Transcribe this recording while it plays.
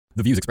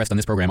The views expressed on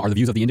this program are the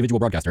views of the individual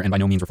broadcaster and by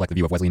no means reflect the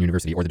view of Wesleyan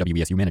University or the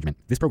WESU management.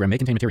 This program may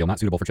contain material not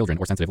suitable for children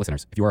or sensitive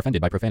listeners. If you are offended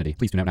by profanity,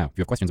 please tune out now. If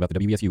you have questions about the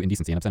WESU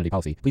indecency and obscenity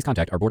policy, please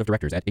contact our board of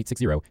directors at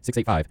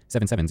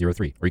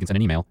 860-685-7703, or you can send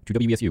an email to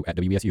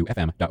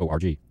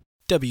wesu@wesufm.org.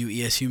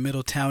 WESU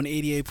Middletown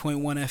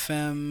 88.1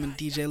 FM,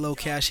 DJ Low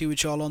Cash here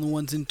with y'all on the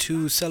ones and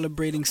twos,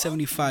 celebrating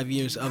 75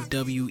 years of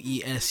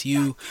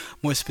WESU.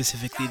 More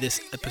specifically, this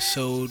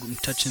episode, I'm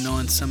touching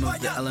on some of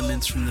the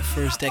elements from the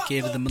first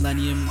decade of the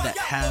millennium that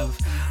have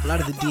a lot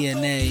of the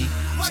DNA,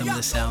 some of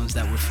the sounds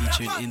that were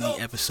featured in the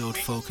episode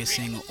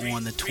focusing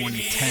on the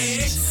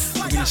 2010s.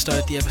 We're going to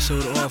start the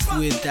episode off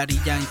with Daddy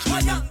Yankee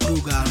and the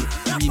Brugal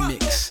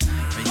remix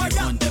right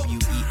here on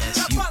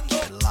WESU.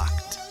 Keep it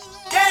locked.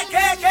 ¿Qué?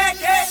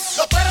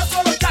 Los perros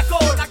son los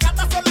chacos, las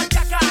gatas son las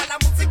chacas, la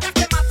música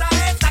que mata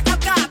es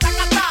tacata,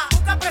 tacata.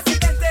 Busca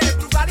presidente,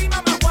 Brugal y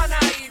Mama Juana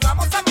y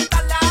vamos a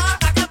montarla,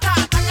 tacata,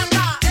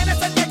 tacata. Él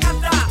es el que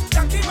canta,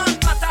 Yankee Man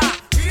mata,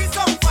 y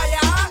son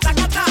falla,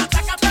 tacata,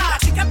 tacata. La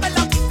chica está en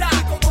la pista,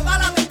 como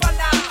bala de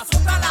espalda,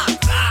 azótala,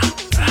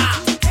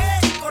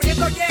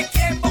 corriendo Yeki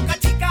en Boca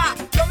Chica,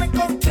 yo me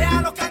encontré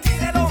a los canguis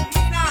de los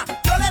minas,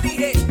 yo le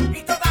dije,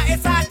 y todas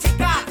esas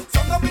chicas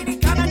son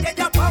dominicanas que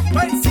ya van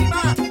por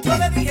encima. Yo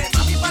le dije,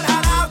 mami, para el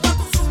Jaragua.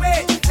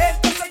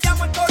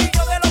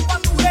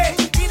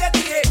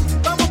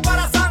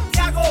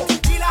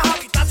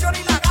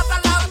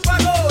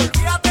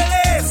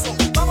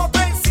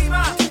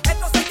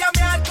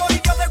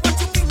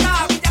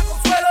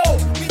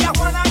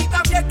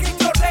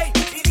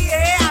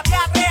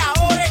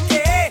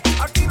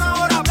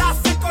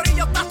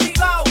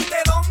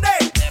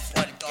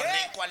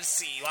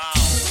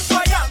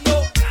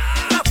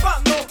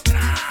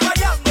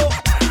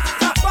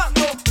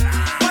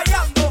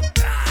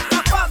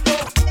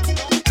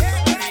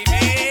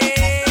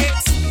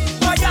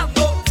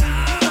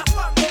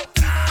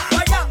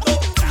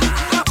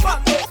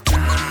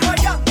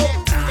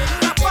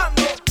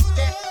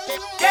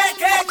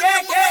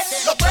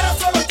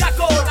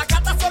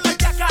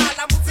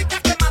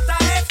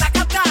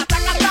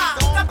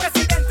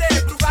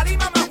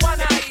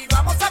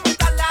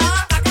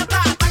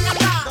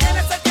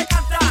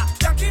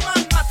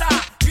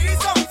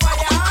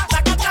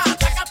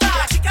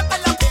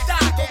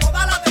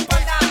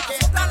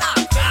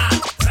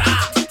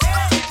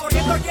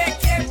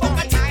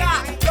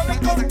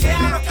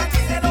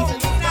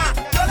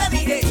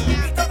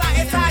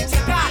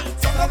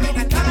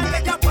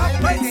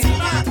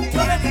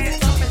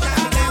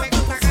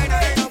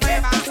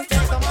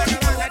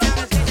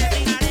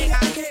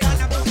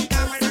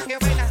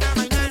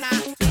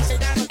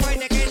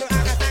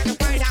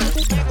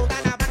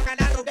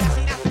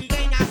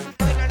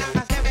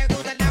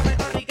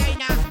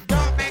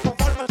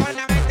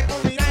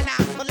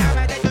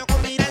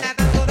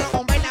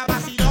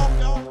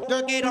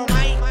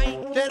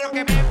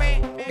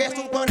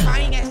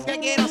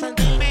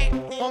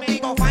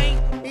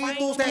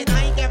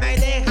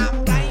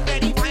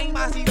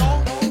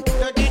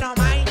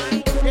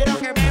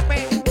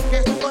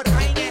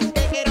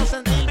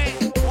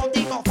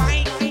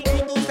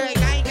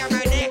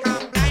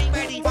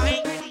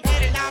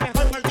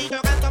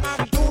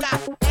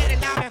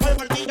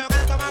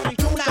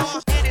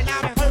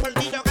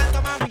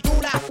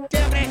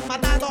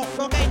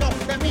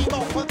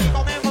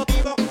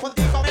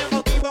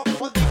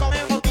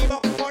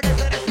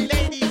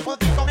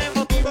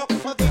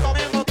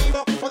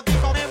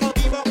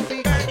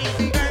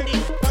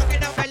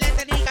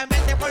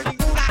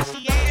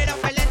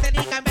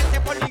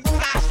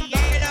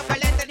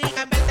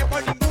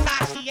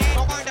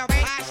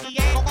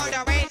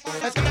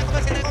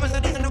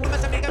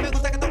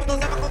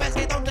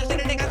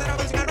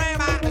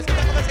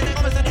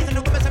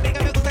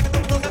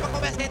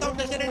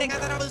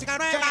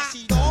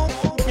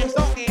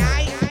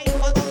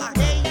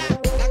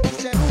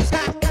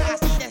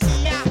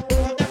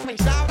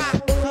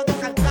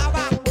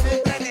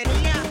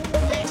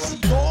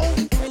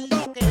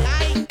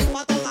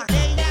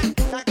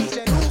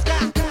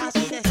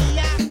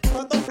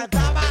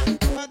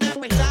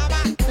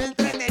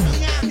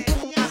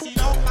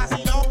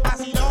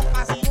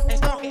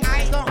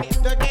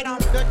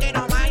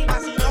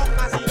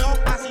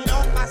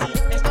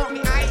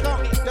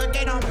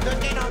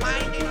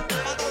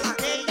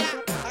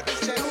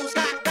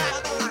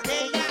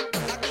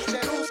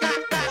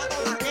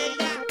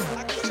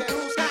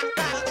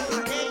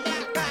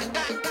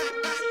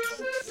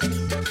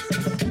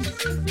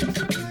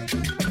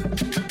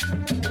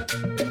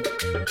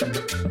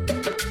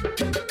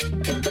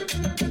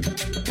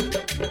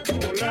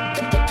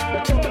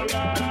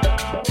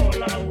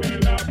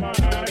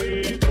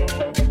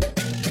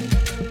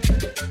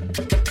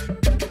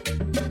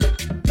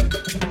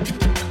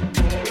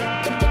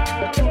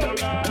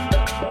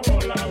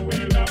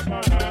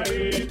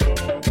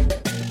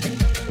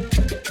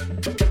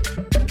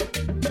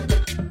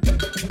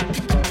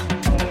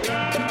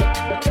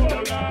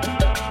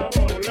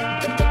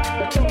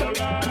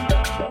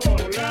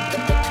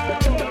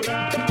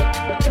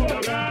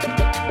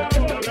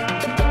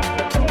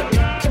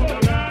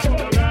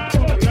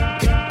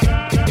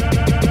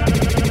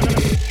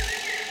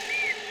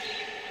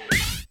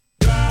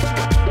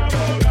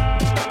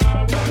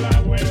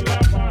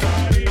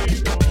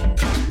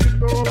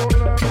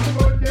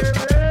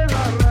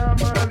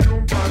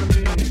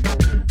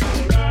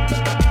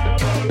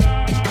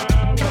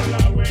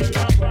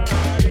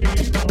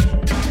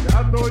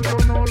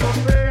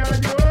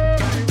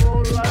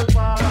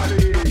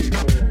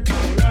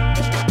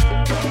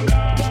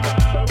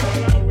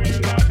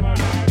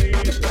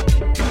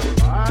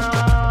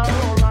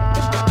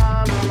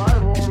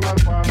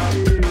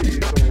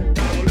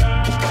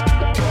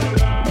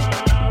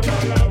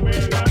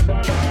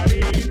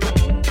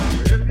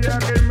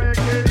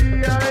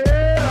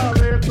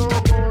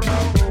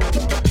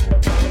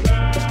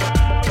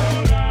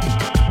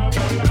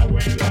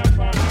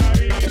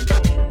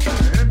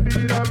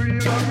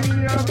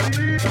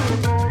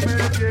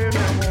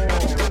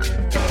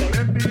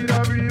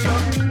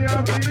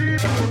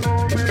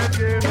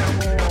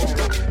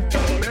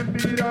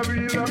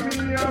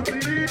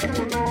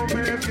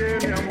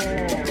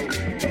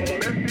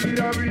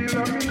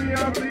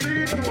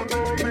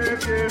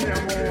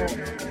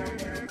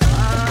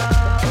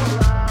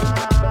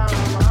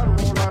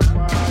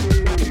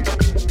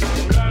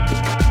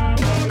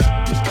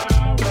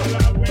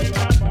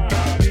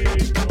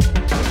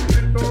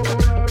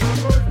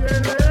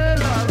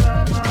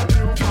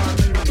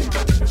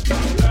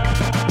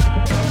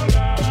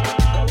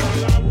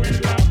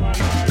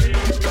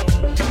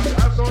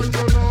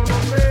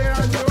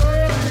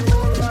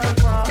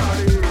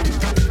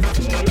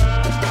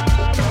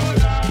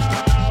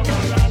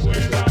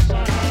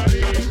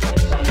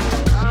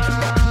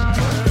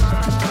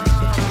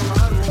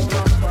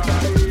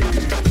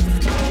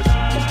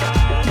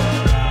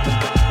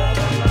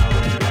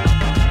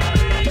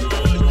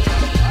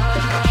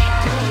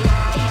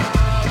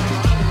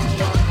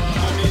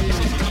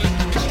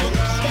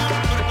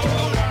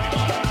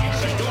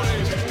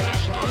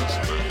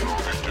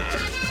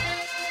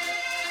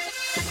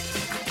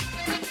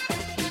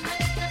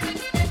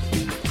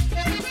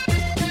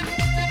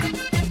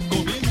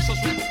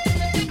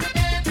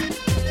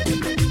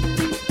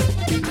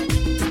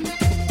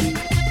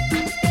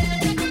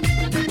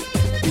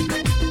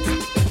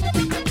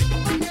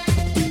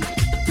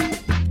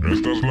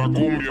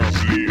 cumbia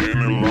así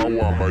en el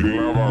agua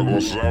bailaba,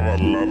 gozaba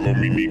la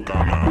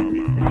dominicana.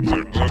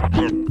 La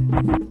cumbia,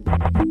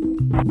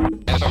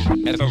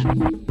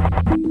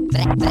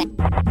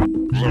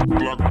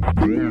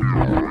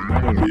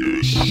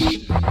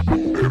 yes,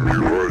 heavy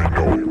right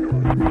now.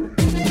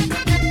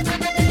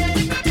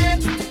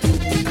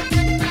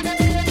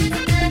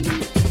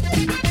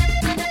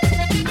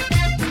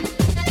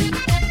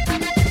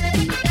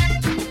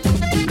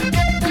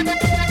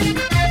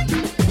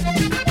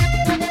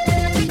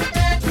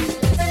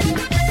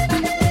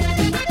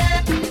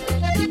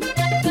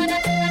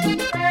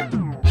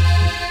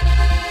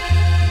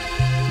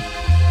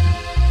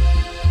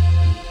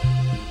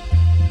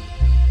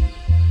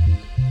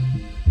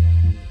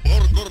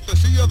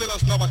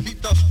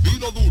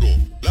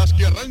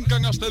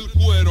 Hasta el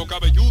cuero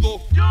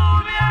cabelludo.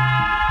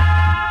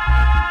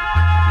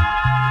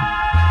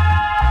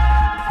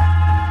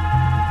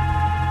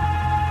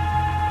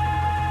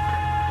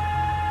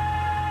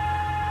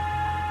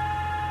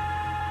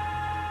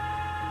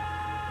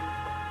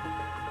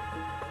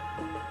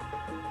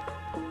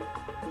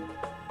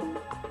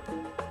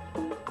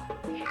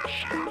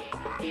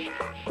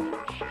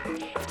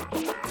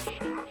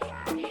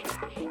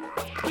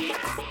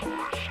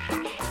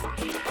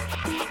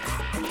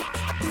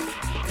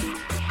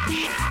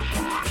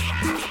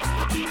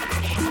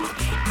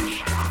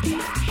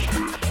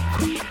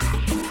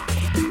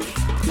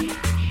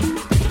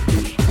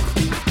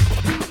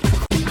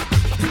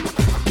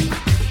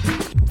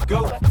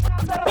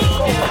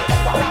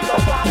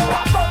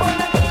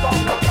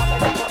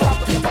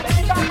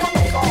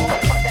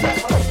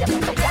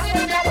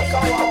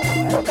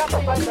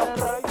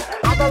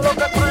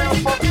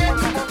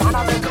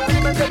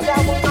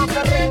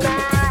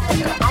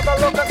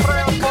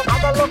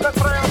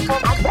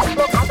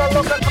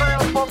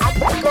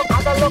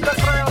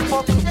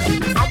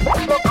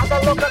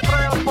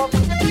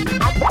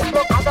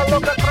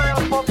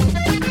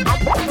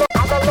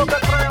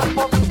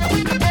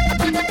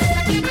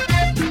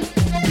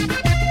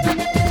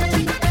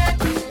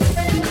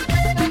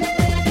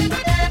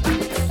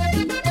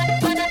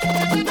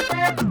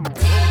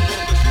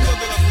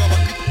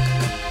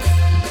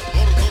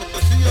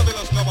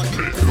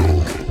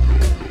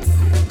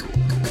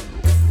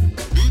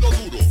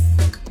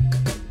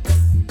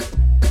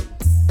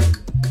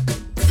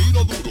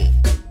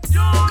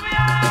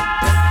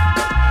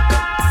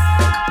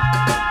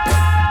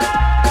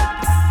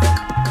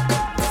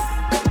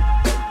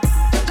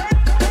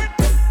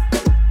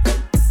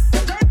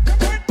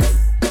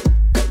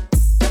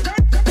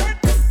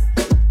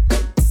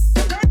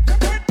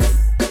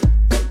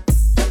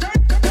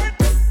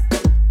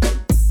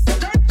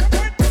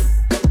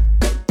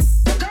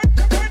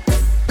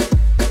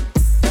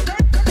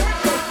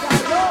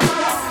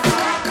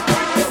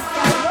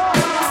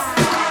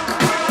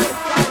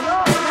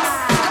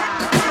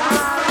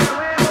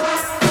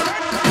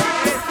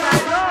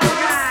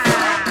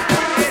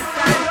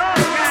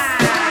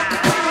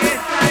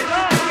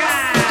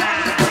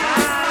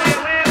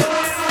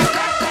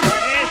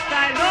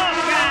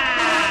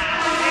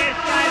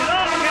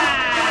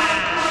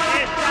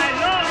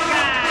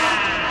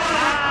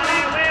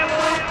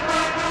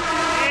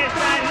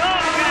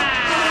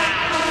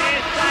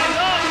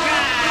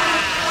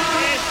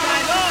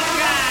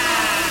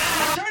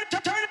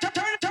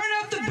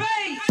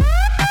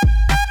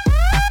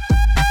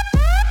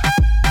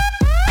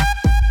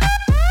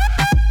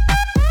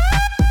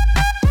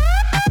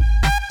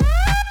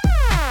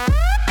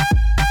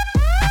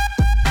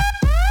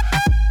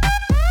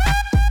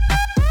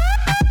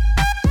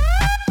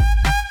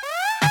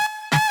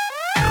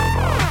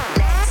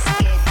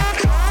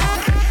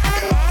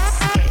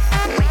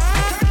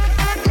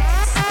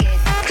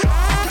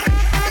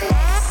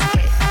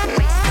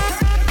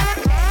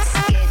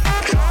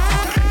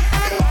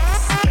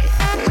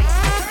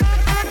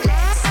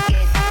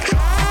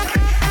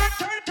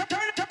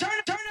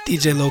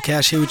 DJ Low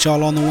Cash here with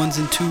y'all on the ones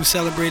and twos,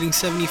 celebrating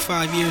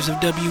 75 years of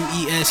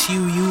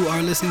WESU. You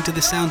are listening to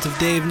the sounds of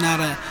Dave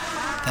Nara.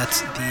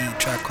 That's the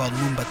track called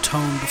Mumba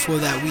Tone. Before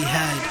that, we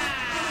had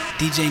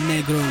DJ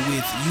Negro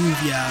with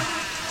Lluvia,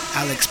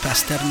 Alex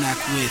Pasternak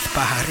with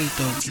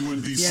Pajarito.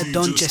 We had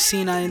Don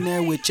Chesina in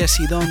there with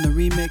Jesse Don, the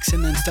remix.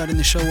 And then starting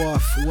the show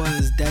off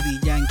was Daddy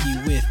Yankee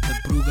with the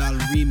Brugal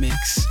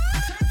remix.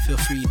 Feel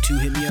free to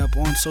hit me up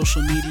on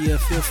social media.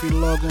 Feel free to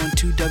log on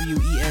to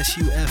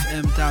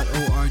wesufm.org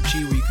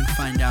where you can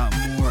find out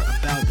more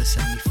about the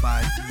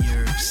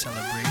 75-year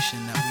celebration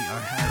that we are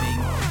having.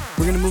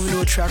 We're going to move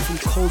into a track from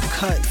Cold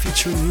Cut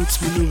featuring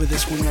Roots Maneuver.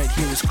 This one right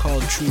here is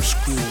called True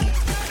School.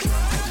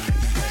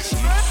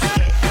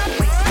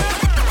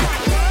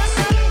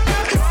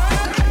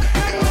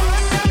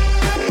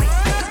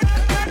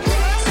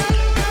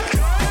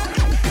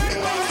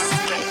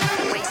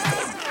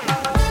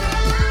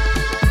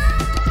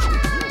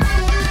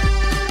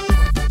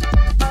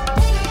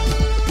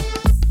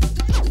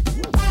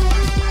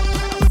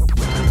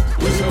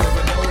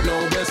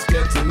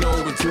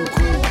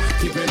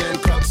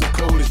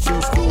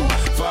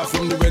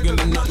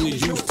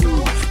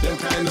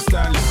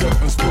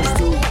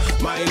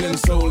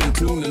 Soul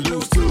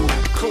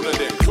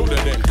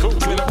cooler than cool.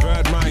 Till a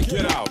bird mind,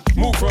 get out,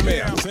 move from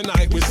here.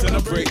 Tonight we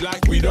celebrate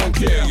like we don't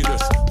care. You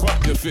just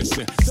pump your fist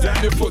in,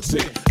 stand your foot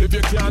in. If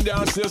you can't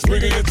dance, just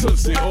bring in your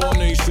tootsie. All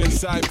nations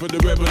side for the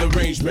rebel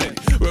arrangement,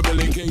 rebel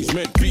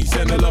engagement, peace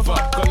and the lover.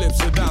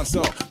 Calypso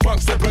dancer,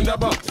 punk step and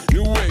dab up.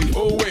 New wave,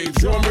 old wave,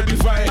 show 'em ready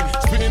fine.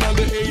 Spinning on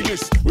the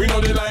A-list, we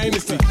know the line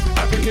is the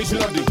application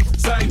of the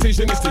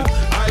citation is the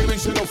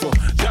iration of for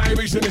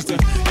gyration is the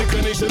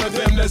inclination of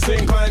them that's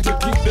inclined to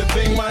keep the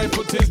thing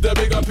mindful is the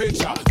bigger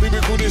picture.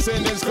 Biblical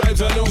descendants,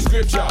 scribes are no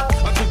scripture.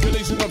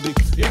 Articulation of the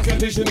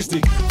incantation is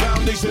the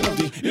foundation of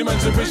the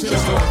emancipation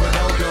is the I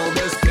don't know,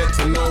 best get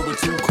to know we're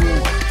too cool.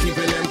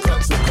 Keeping them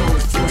cuts of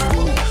cold, too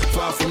cool.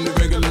 Far from the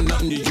regular,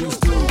 nothing you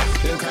used to.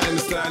 Them kind of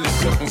style is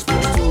something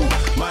supposed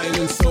to. Mind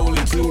and soul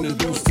in tune and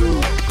boost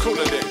too.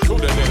 Cooler than cool.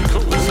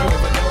 So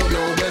if I don't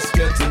know, best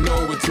get to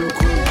know we're too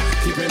cool.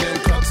 Keeping them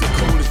cups of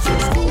cold is too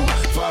cool.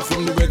 Far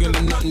from the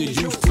regular, nothing you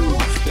used to.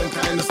 Them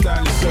kind of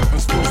style is something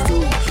supposed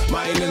to.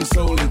 Mind and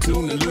soul in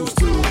tune and loose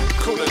too.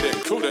 Cooler than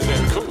cool.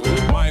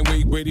 Mind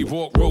weight, ready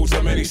walk roads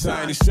of many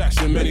sign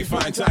distraction, many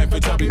find time for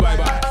choppy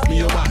bye-bye.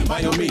 Me or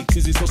my or me,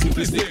 is it so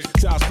simplistic?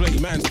 Child's play,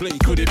 man's play,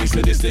 could it be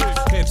sadistic?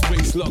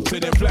 Headspace locked to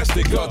them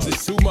plastic gods,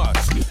 it's too much.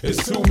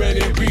 It's too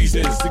many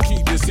reasons to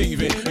keep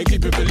deceiving and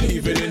keep it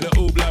believing in the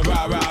oobla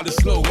rah-rah, the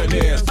slogan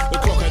is the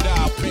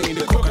crocodile pain,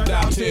 the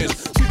crocodile tears.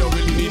 She don't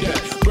really need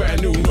that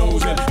brand new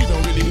nose, and you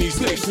don't really need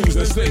slave shoes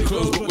and slave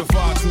clothes, but we're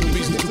far too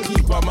busy to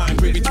keep our mind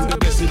privy to the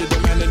blessed of the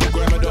man and the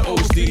grammar, the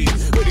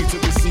OCs, ready to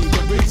receive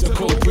the breeze of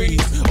cold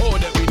breeze. All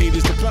that we need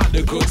is to plant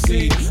the good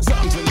seed,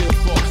 something to live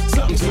for,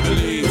 something to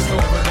believe. So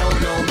if I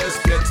don't know, let's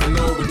get to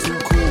know we're too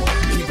cool.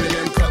 Keeping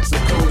them cups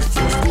of cold is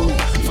too cool.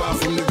 Far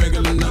from the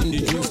regular, nothing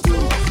you used to.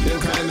 Them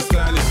kind of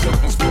style is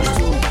something supposed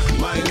to.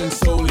 Mind and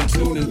soul in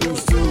tune and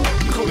boost too.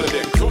 Cooler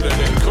than cool.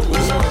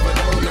 So if I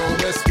don't know,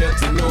 let's get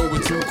to know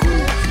we're too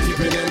cool.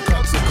 Keeping them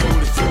cups of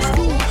cold is too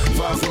cool.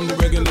 Far from the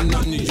regular,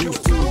 nothing you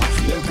used to.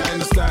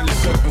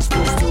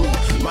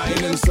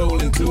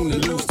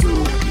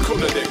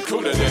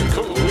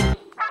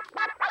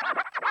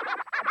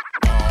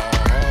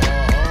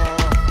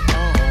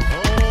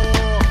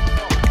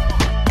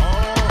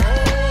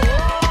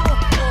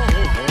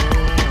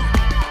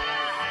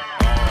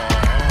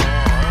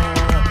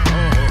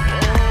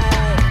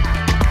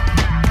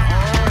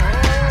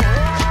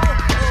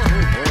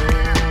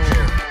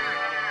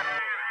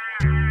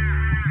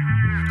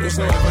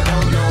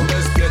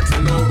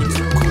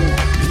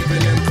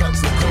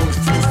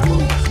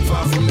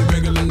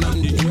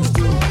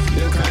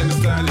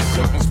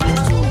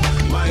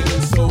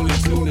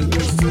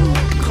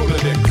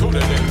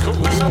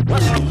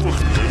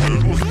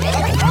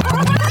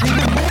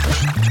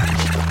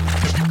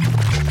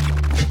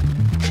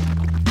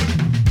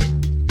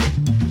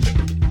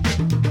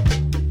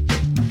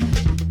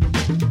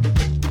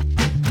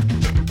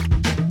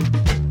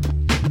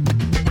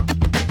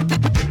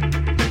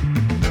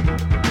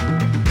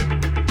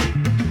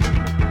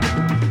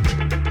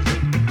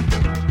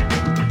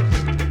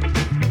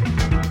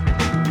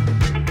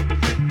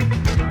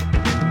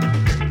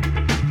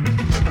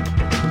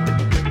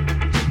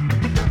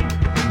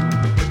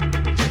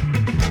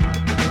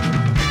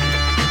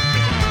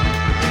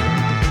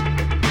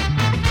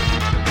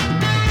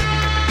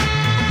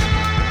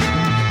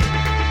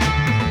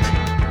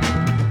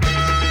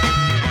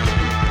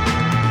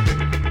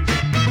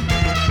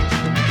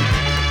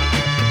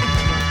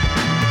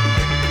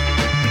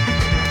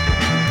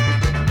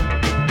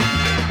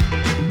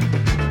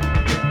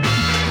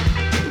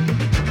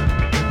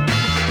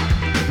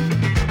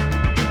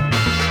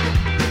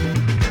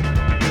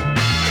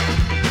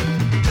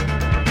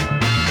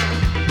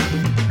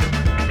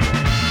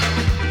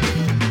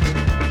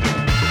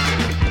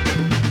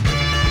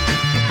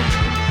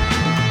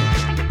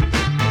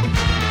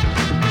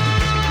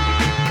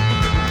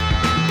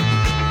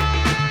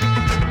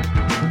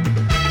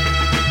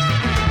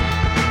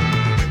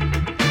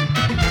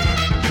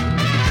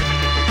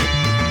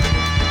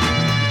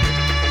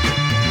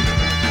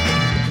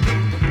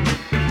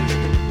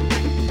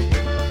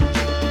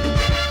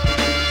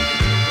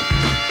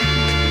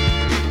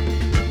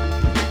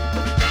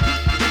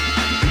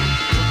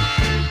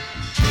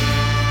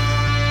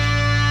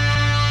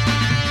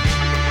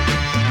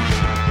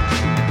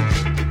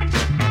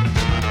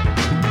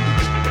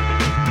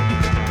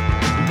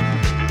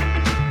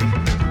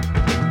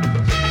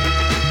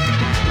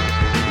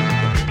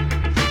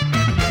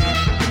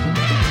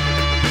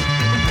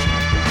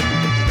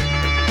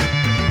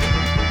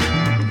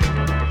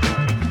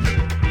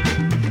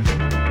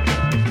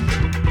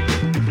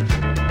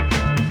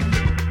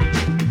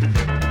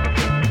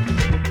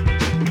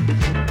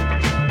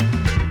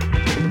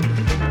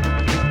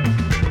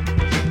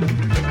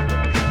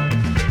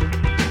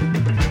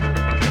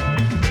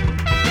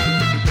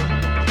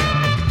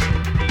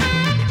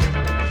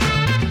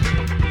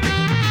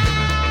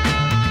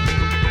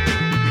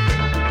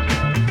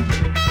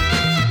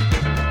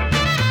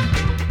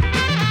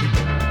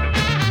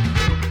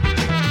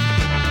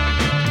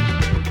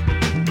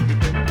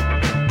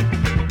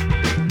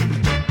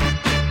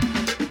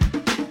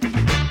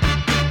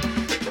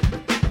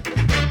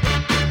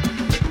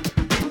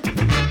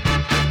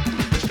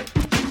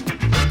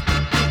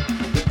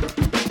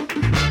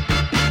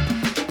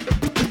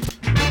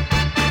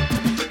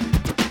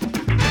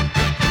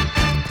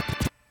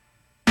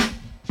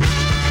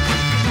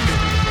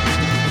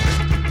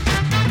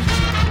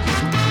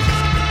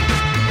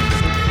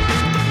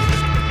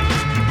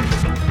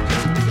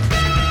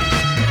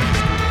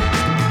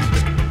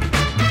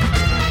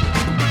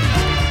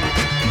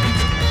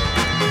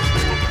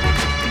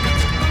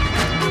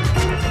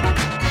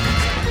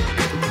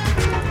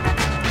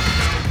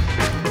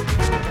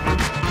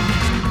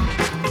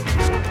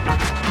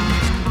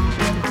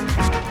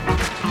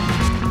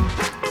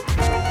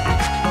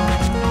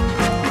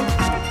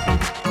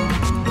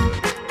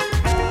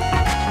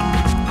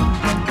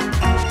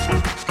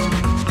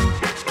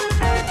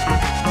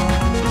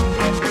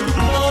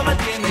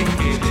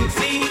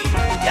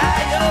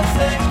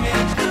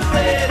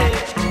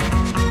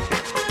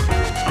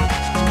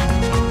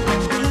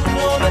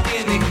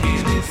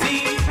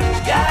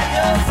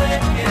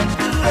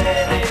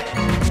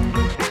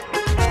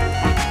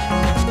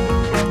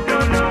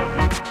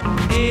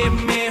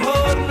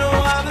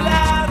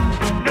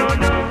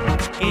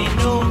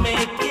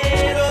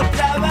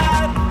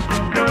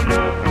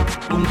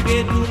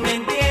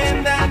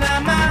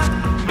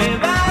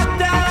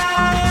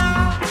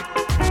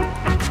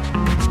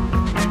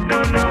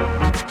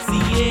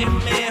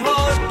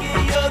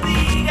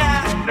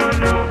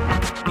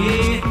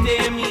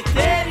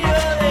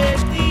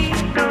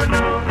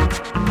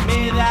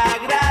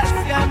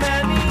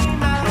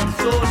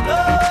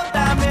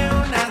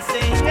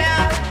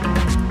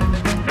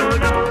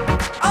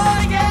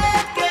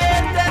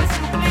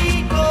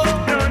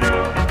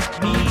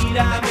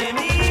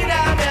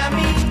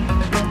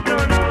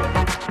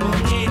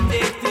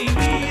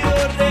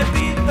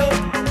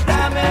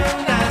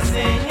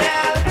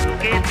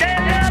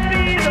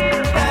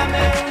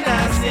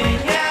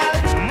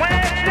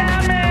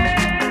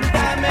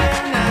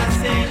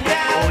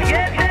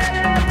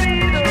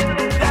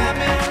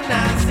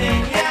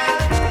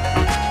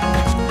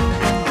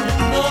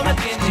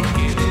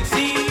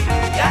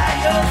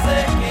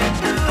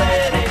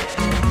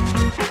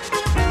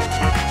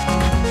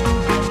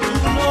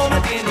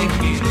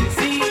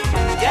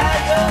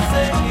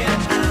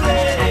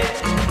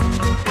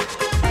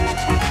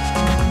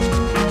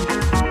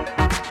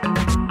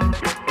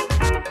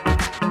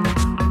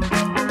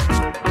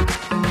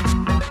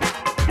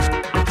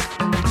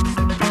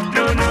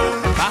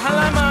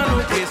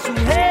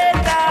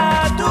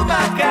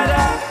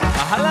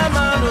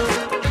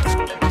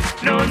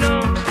 no, no,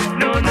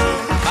 no, no.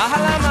 Baja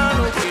la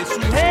mano que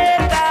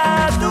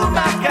sujeta tu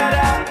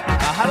máscara.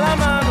 Baja la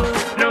mano,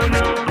 no,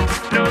 no,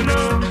 no,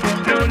 no,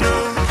 no, no.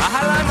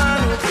 Baja la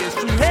mano que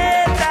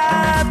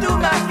sujeta tu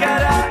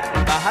máscara.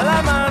 Baja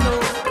la mano.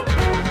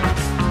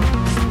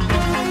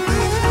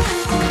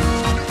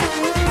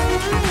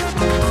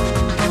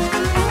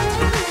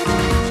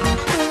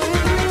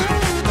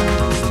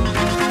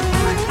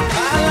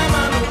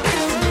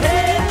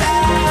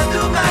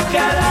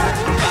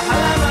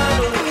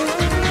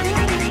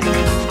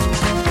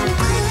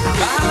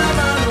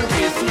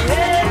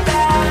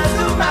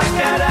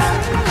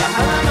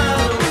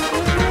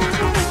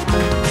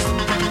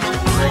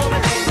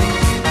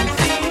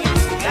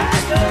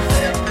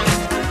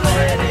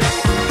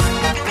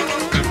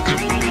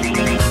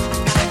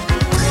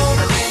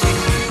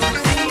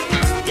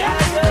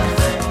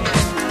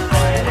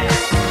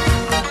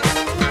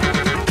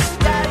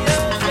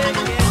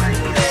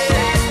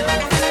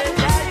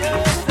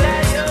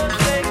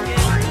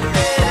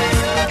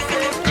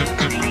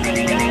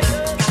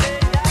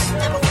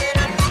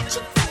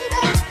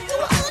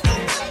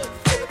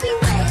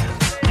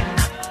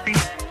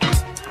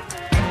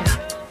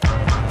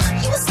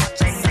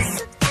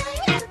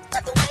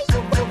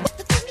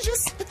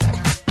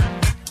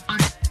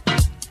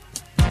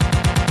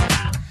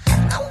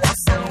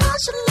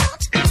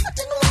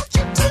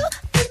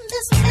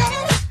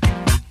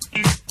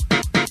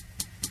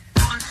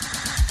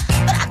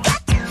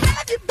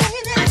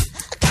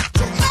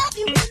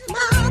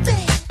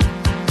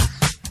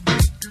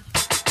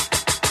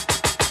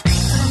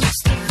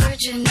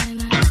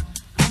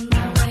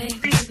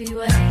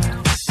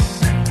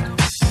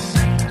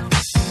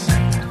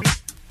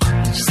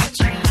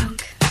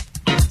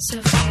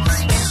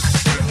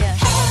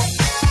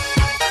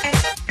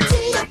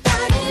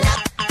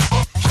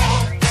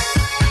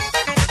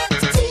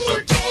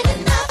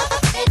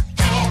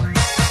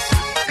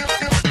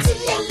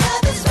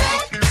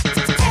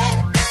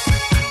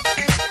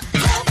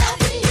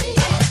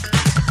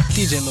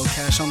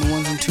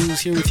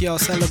 Here with y'all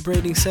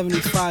celebrating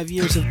 75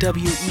 years of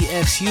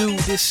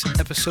WESU. This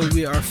episode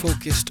we are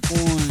focused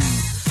on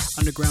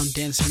underground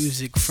dance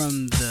music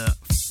from the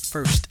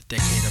first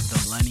decade of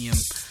the millennium.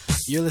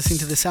 You're listening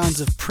to the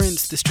sounds of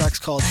Prince. This track's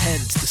called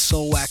Heads, the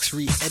Soul Wax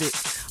re-edit.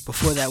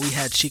 Before that we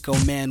had Chico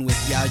Man with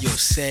Yayo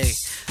Say.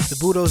 The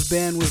Budos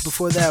Band was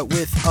before that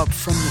with Up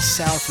From the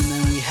South, and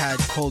then we had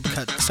Cold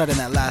Cut starting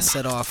that last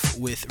set off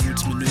with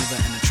Roots Maneuver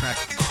and a track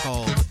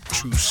called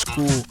True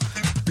School.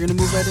 We're going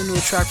to move right into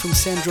a track from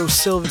Sandro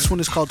Silva. This one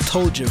is called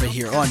Told You right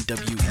here on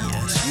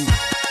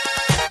WESU.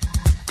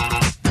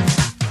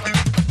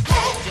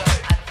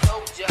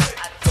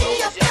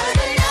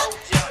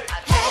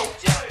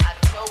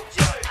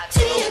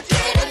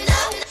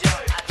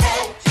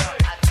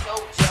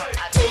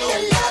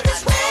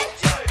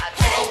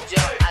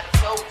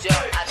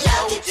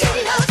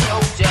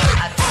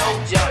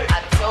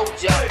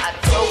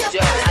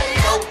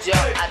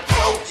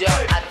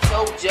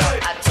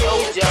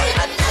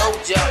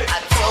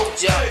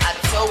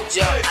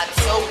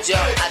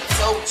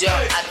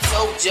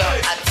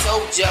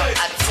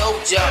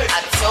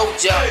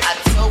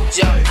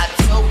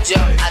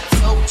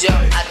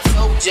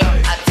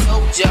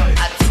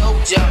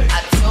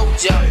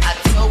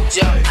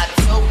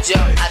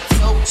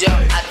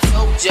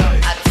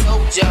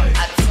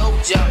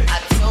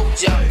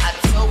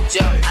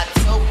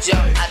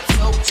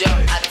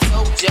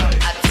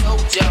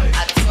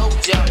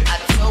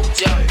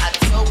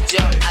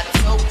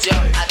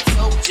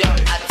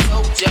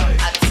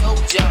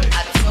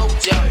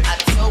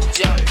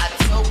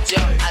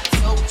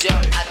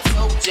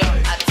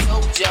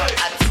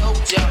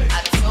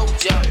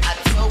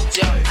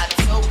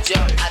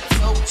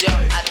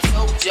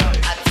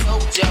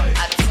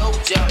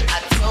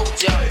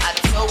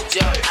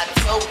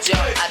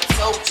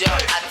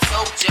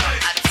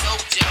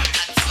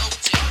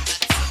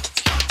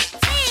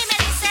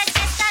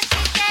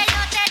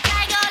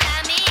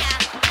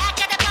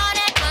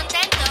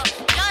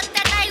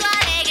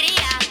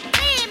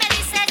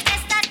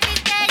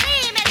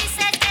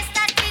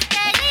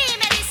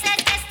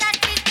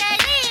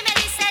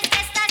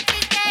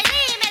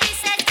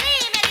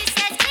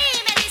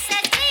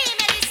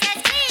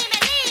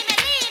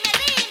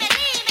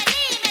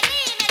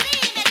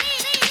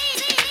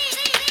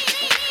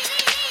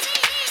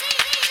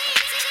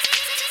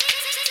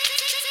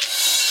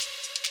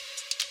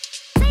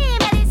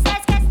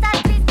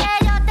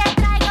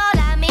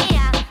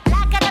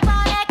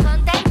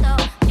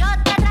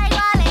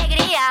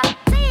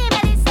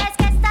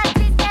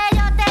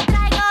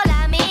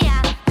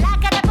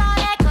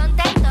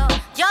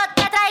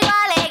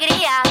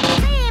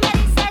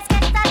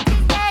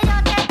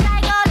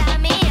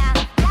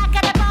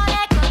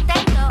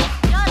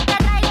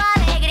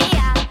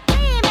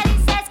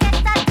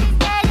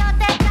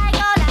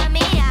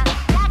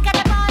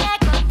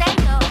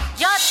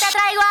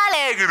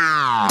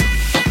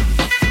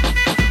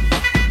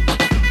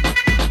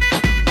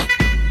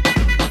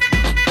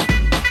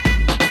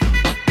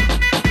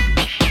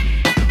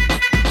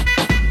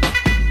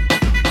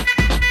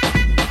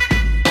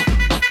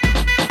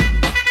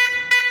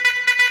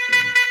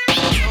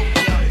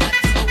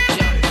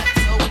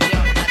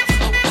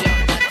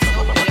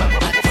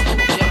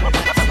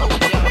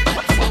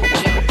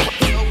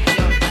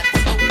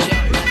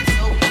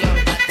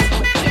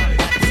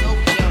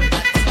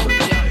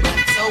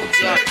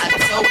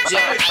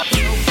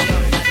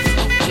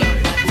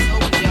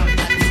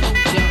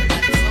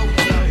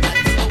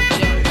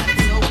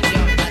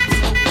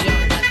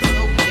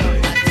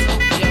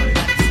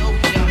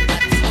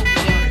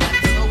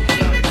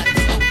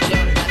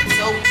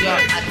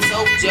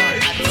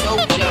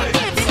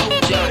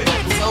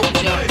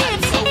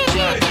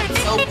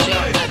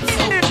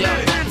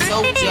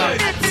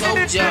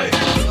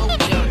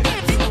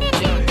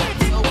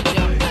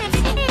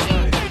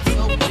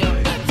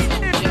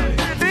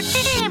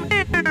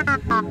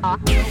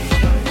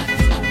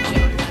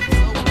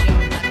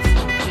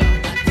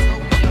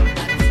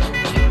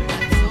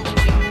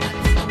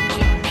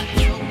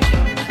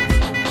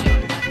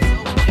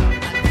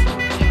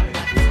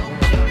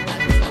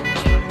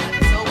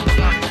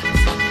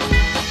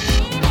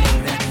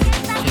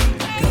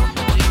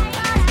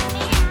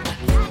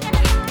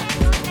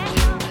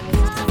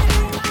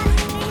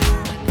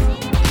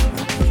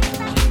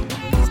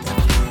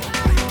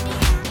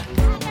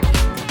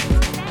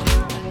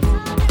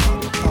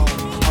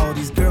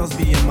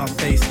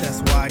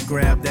 I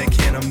grab that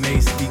can of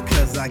mace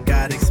because I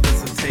got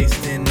expensive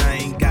taste and I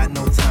ain't got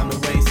no time to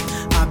waste.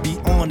 I be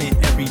on it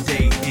every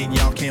day and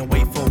y'all can't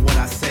wait for what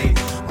I say.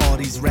 All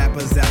these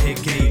rappers out here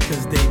gay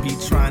cause they be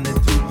trying to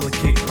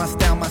duplicate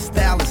my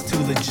style is too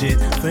legit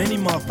for any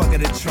motherfucker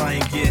to try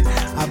and get.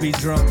 I be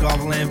drunk off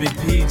Lambic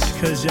Peach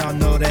cause y'all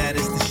know that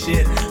it's the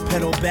shit.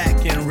 Pedal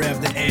back and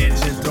rev the edge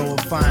and throw a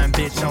fine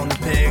bitch on the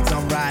pegs.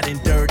 I'm riding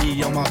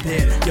dirty on my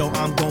pet. Yo,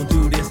 I'm gon'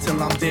 do this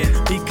till I'm dead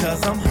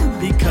because I'm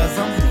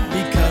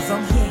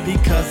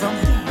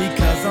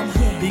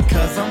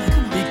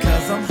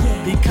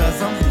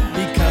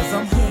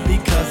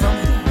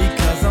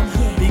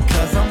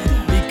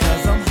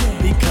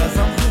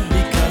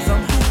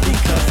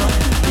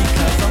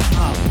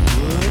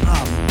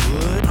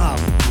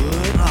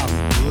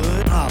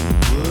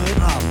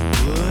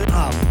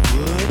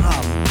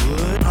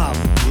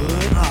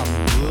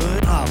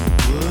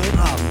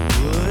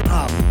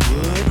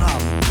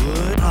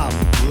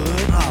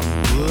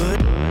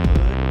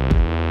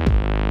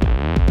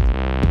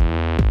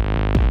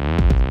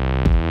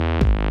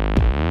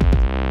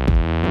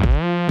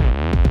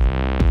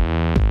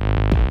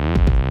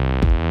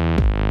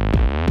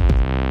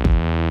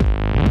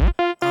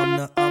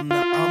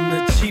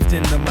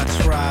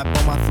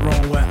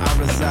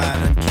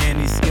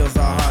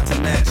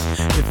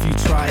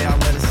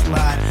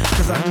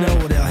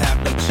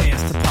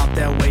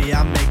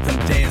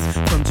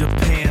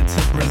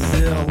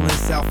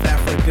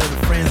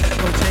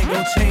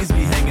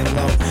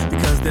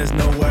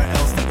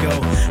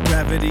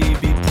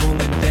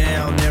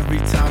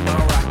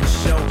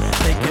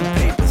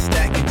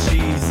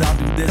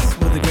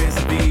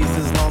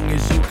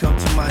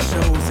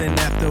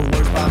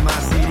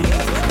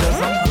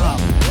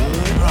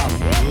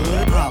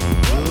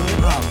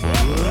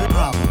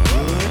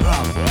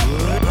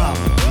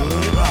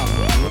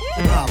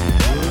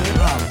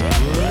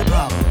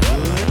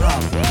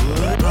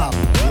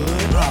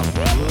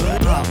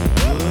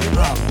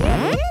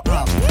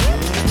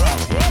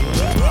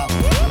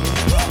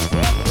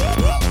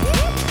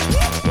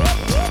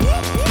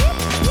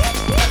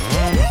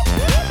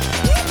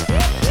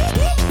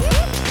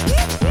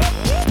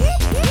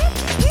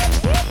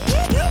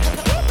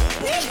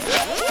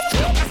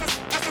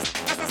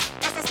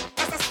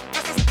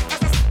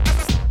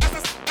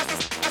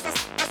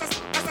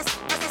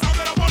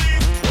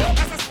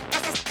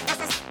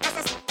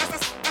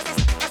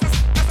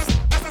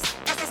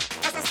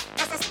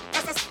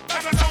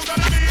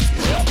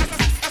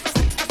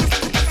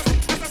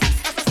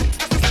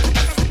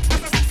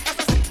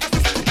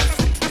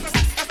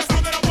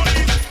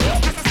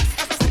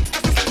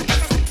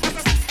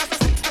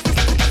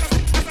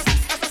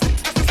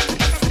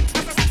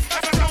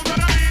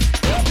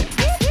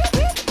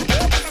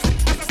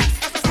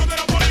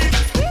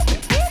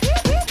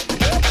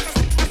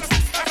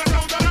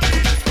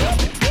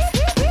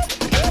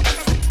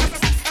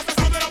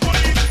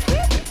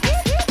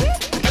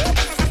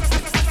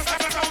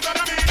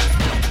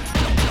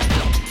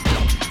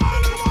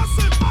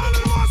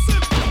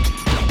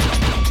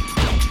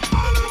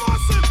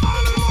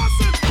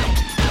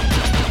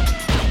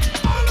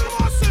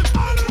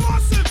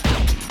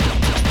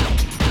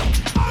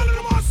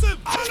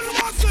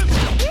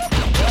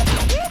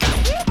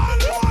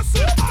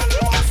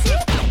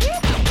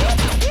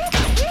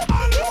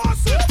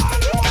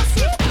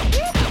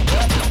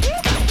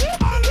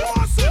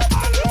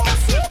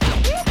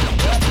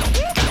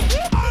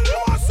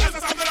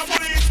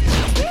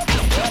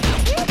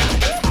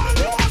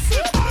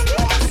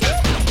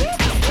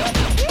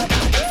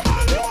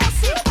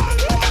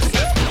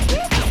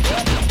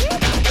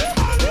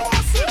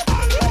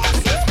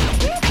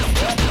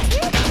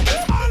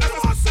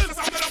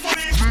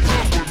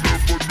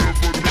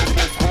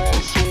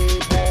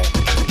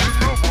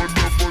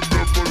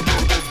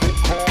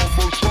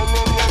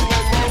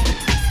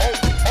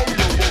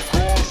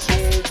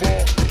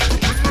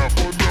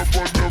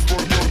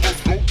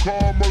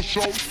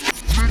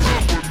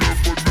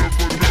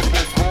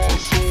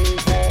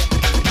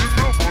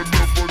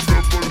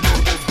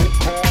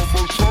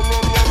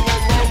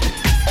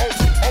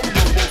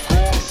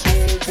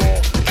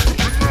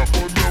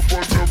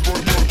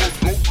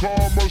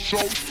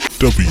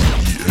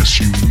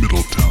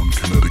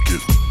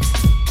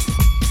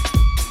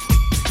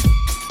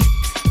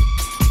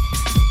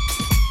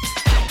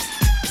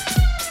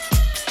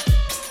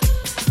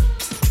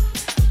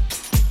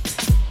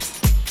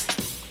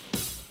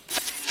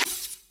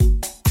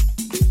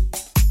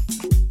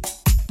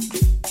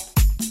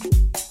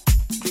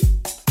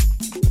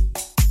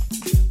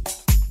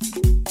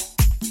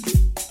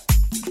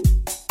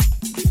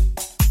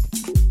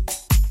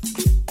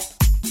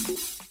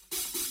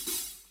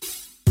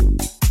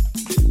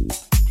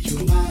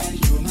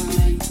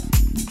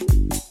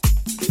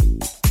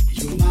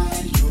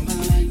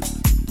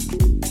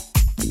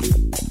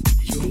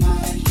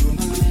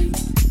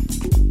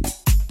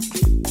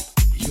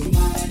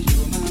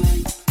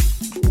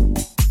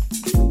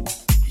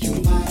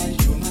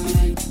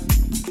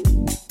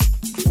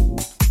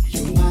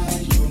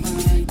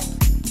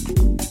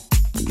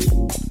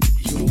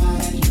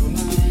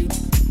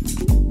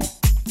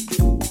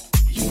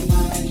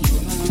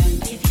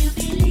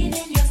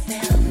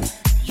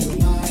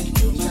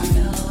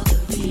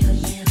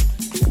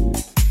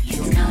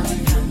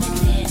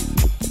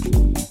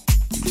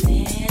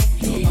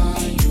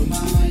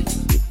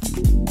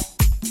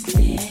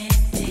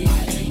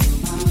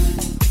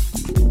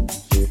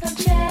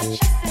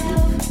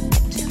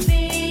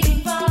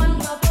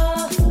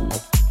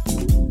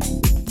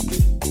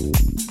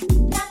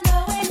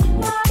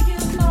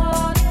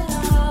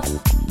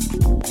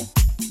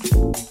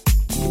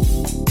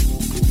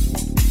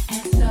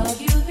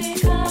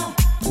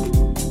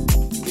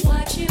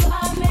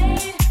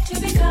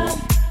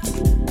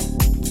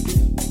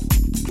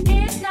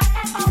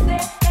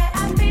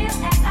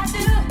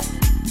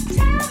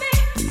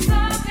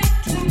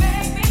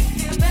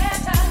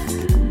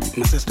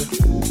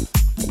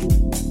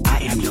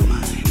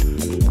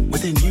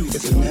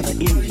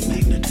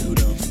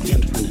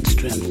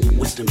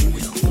you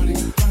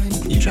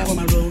will. You travel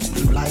my roads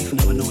through life,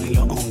 never knowing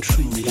your own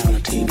true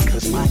reality,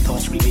 because my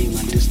thoughts remain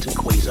like distant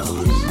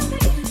quasars.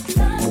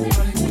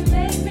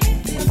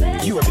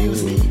 You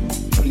abuse me,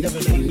 never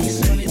letting me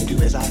say and do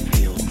as I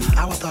feel.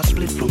 Our thoughts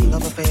split from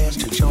love affairs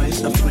to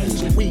choice of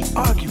friends. We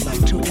argue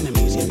like two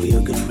enemies, yet we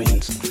are good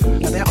friends.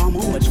 Now there are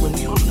moments when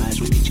we harmonize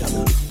with each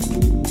other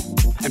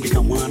and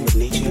become one with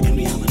nature and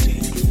reality.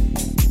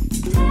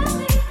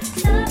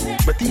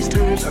 But these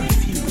times are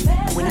few.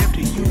 When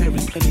after you have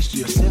replenished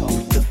yourself,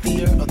 the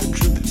fear of the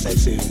truth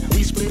sets in.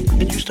 We split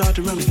and you start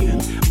to run again.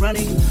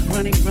 Running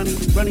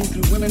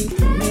through women,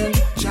 men,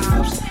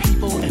 jobs,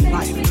 people, and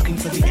life, looking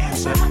for the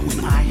answer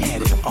when I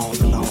had it all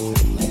along.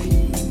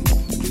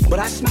 But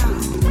I smile,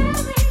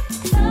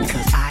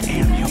 because I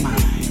am your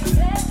mind.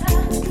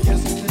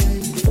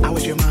 I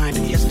was your mind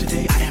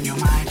yesterday, I am your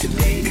mind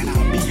today, and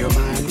I'll be your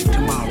mind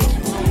tomorrow.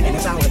 And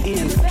as our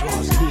end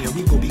draws near,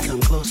 we will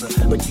become closer.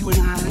 But you and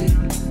I,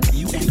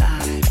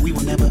 we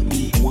will never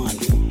be one.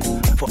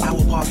 For I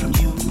will part from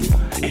you,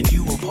 and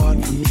you will part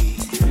from me.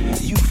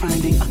 You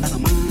finding another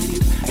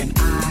mind, and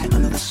I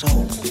another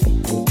soul.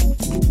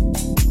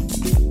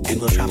 And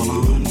we'll travel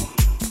on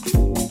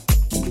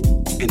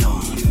and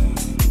on.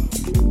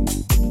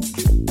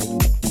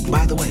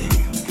 By the way,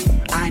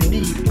 I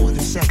need more than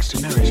sex to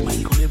nourish my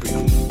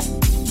equilibrium,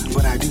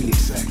 but I do need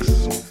sex.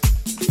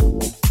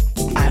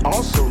 I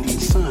also need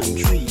sun,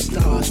 trees,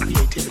 stars,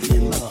 creativity,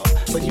 and love,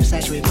 but you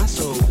saturate my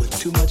soul with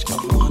too much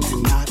of one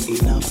and not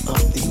enough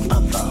of the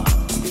other.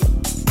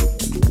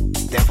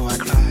 Therefore I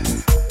cry.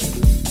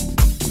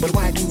 But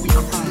why do we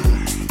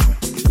cry?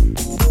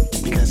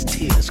 Because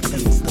tears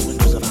cleanse the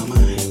windows of our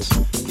minds.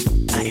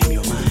 I am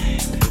your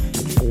mind.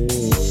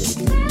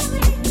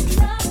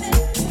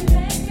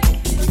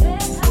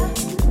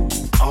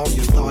 All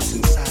your thoughts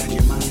inside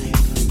your mind,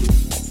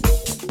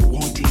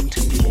 wanting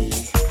to be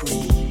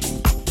free.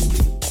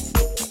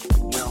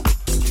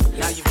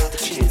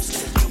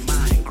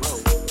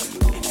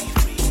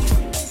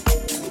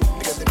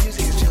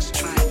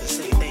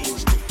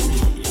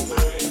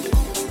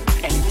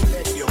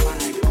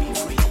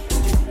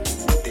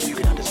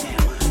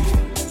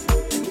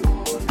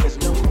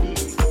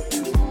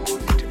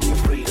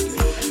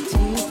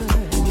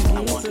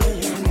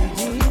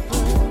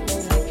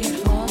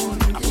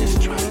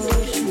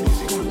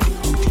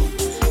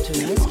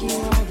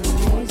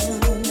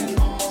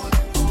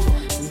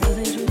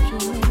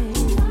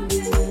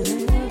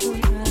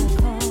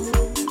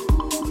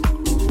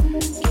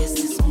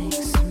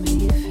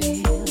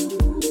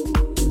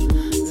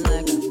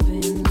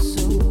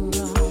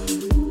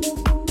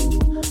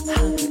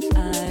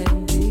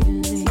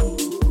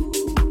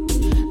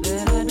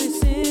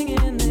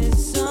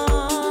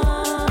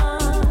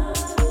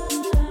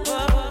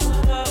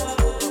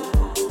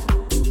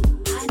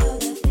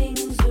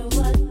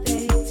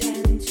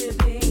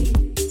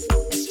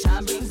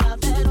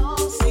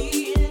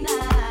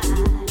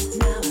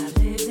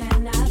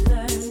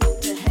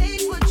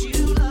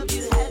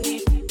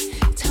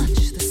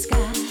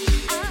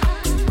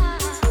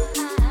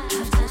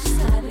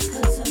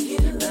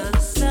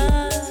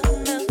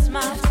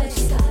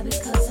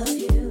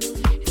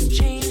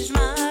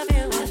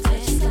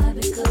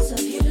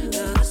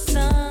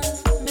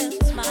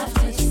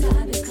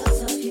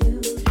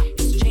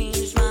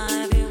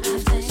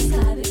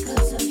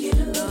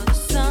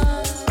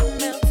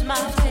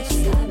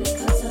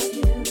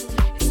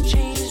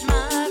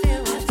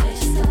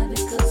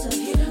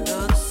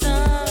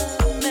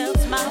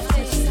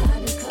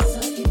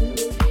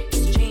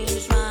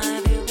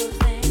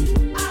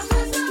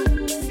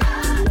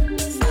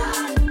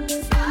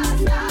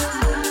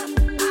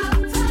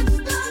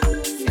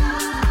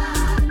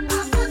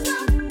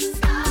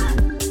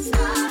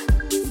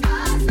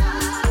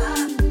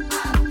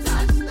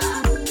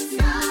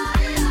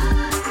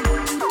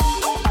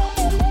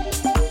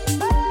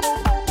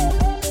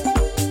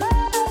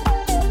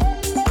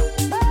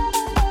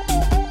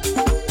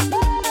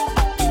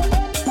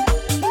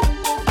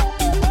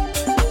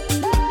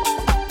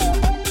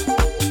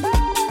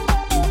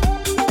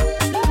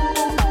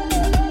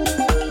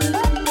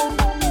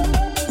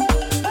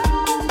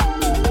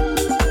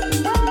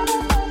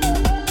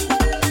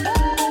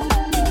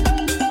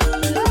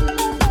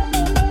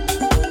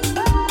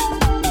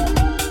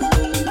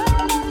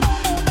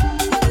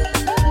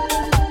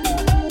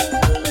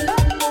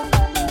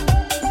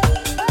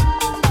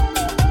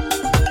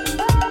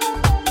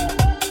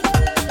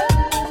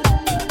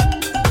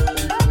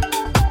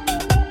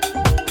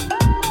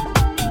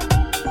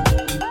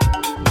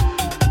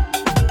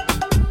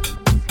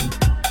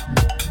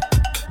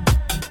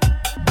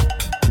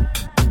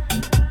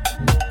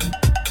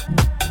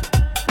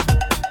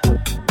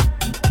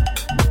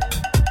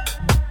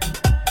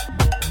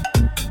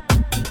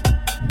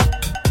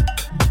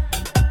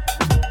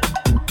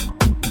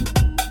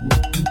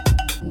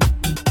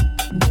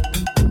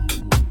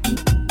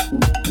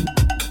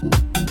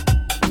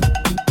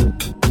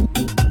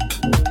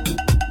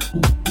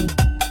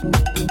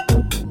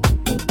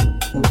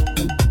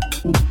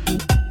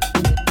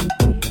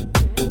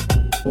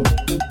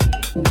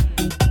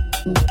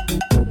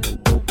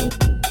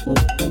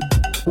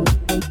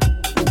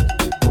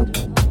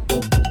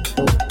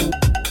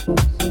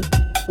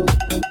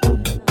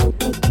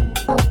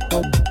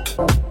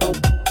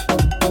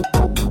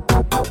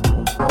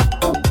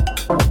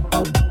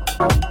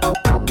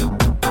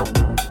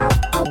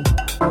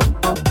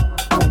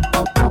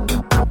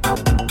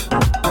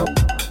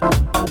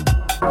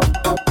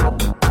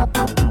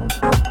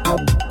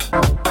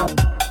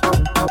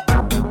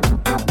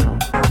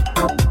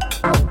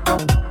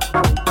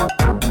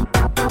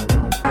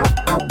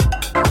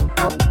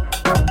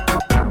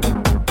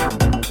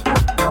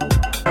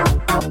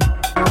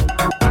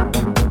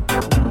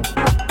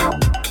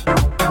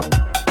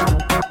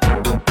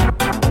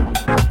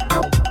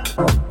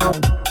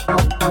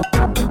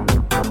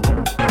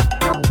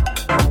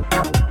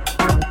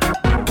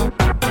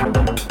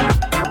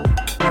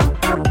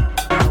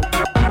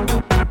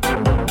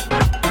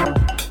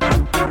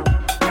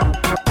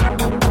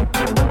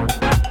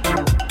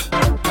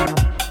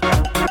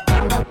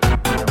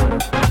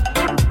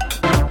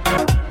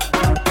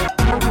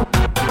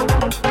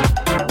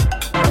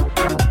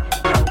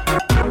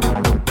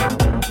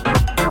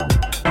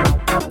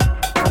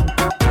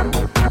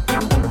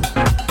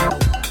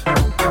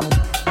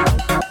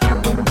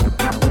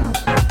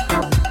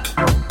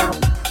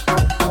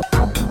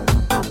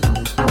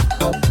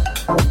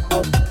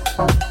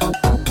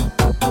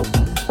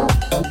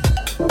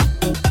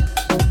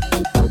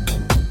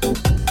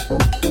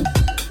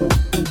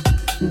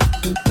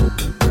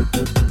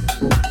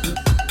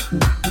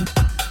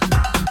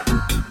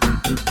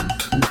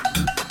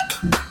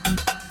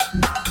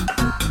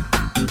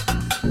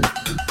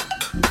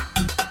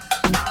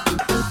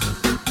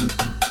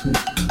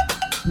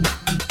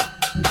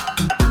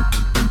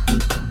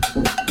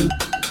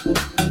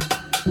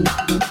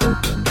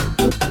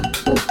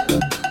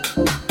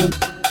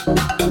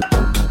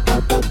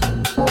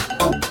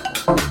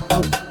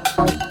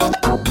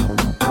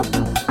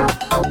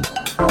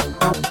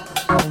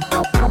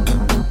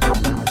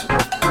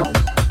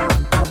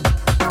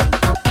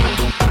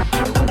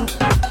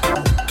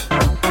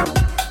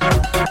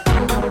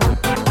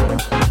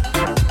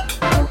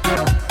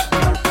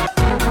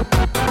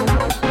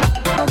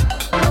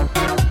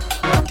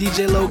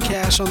 DJ Low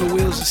Cash on the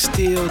wheels of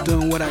steel,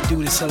 doing what I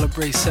do to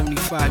celebrate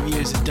 75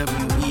 years of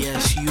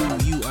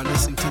WESU. You are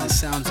listening to the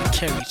sounds of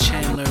Kerry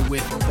Chandler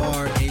with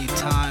Bar A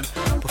Time.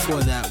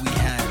 Before that, we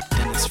had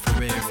Dennis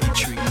Ferrer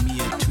featuring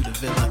Mia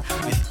Tudavilla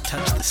with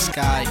Touch the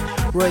Sky.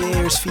 Roy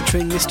Ayers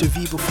featuring Mr.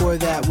 V before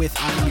that with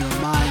I'm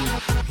Your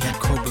Mind. We had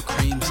Cobra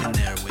Crames in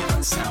there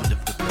with Sound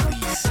of the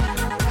Police.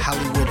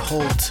 Hollywood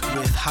Holt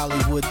with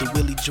Hollywood, the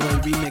Willie Joy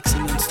remix,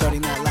 and then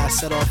starting that last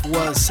set off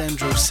was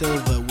Sandro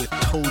Silva with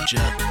Told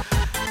Ya.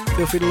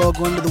 Feel free to log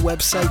on to the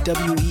website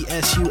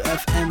wesufm.org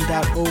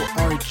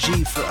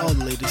for all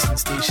the latest in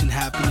station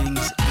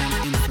happenings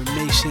and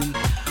information.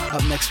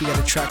 Up next, we got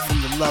a track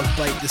from the Love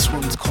Bite. This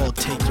one's called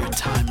Take Your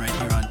Time right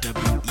here on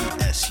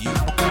WESU.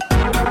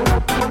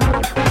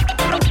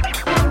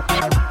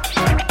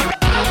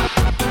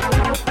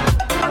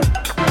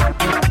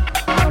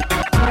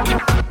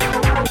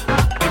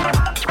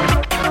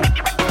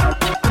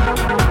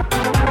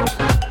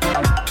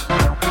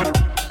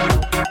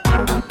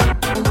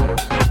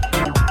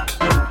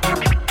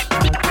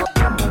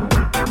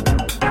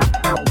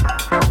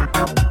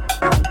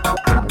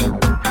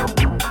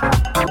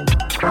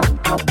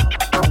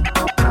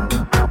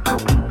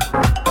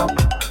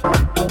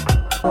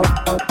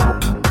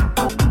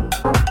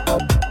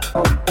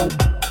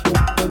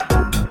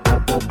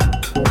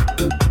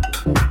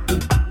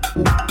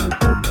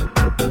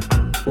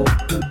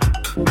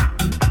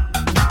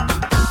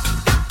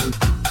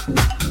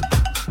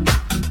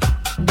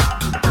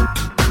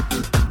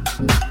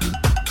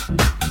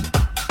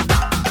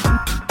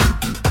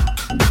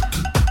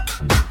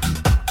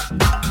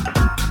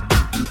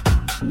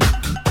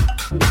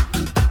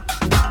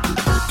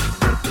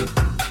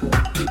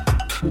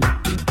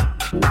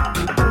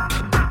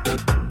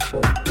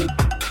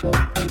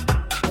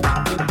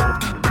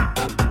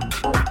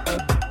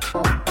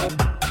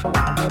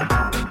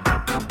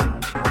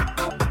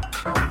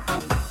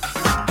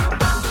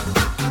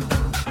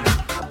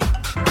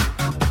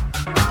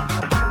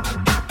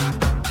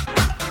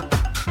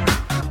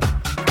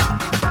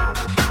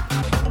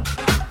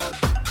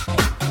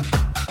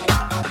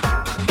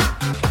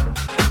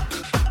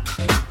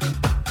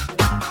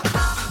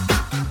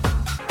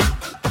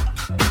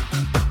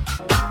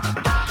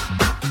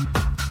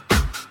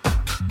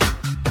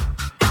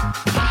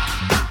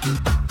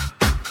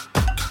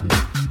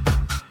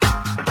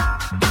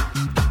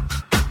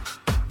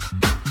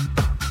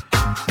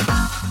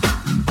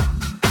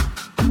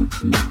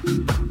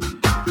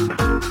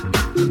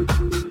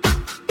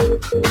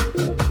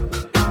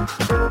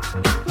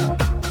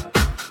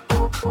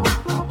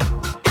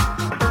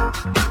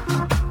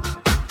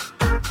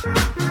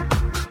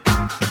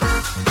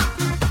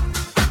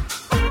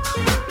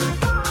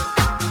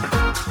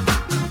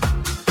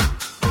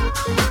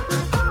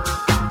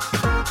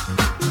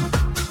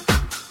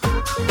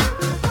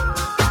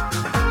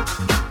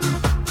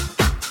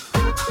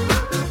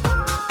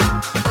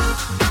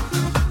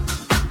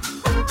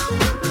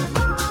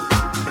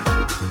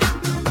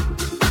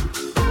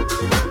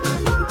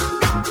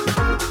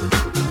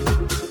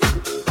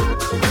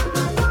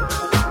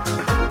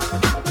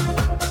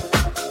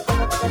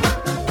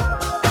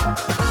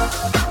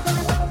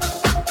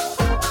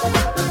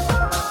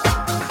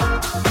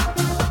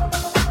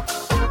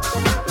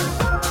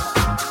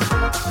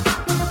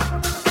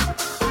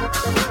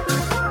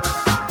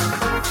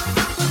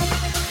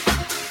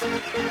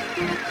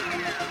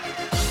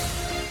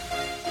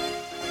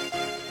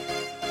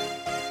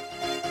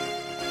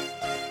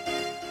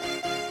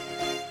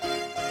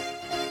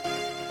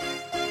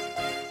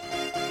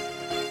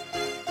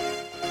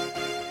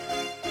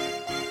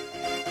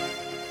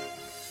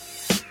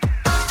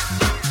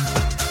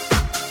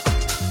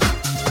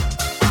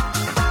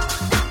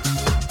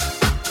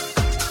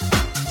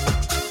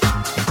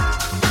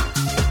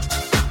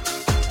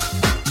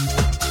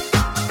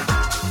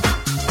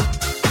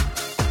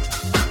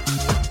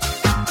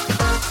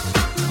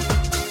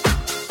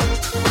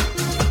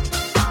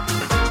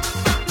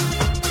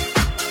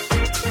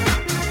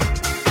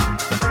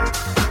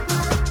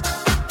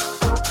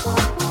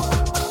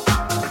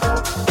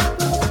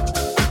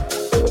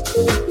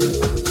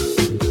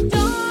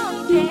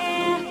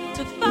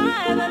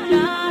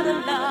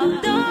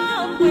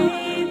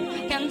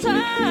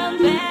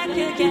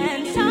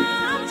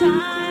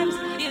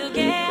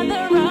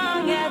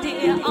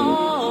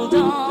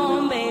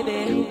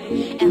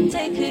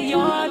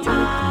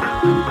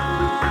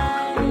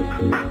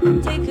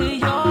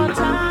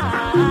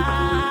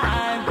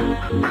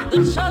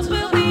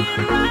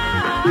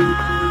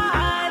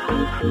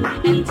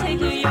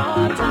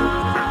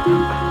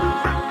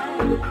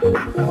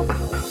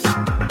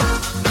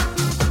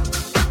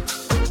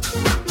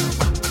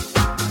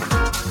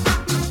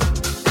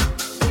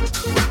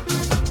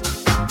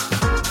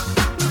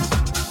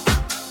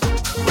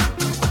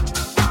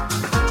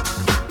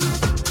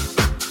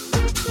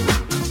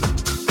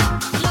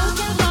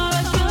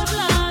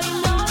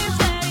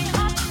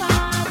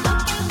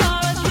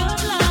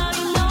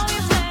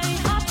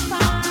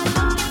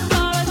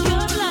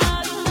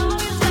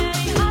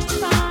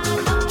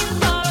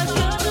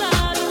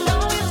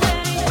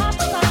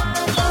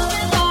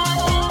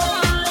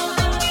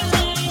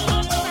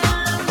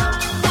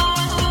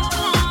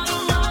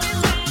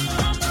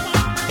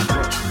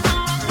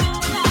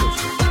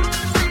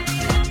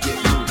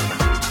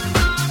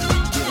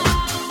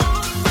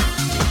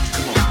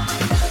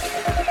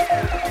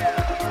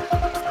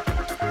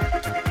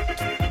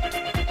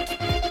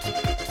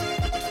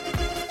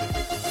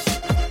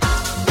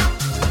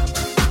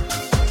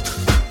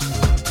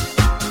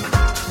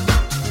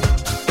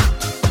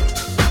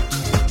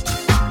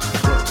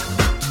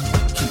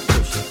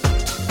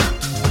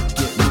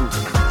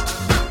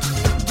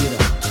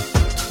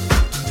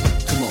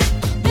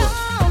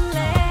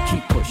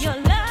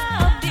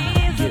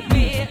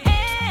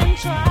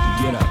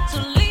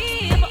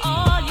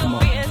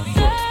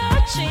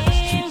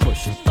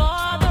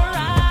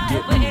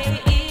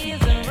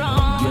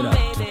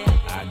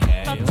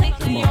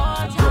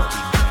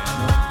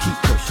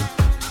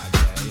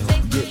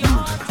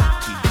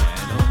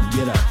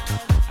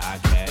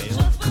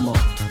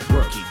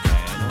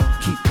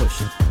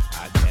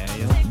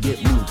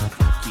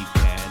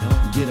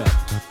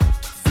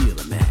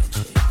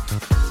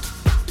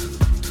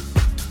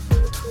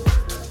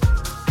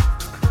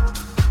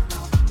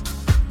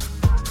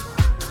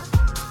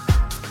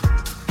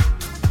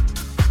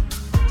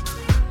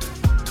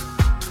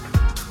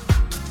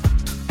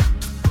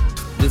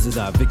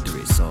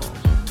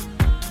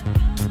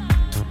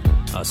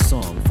 a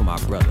song for my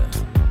brother.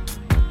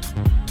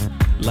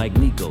 Like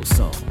Nico's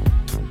song,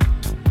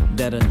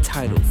 that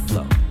untitled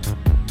flow,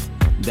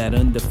 that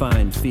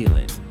undefined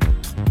feeling,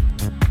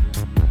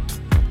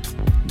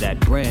 that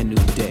brand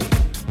new day.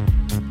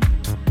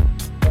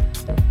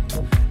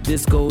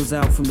 This goes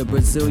out from the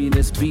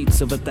Brazilianist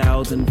beats of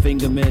 1,000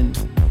 finger men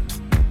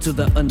to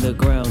the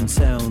underground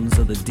sounds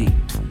of the deep.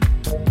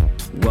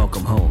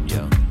 Welcome home,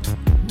 yo.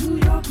 New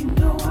York, you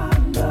know I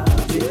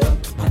love you.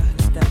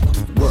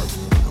 Work.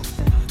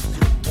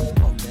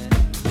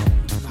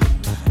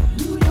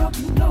 New York,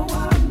 you know I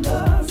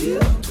love you.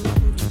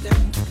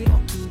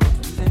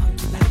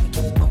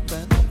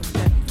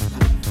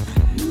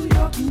 New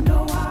York, you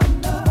know I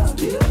love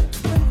you.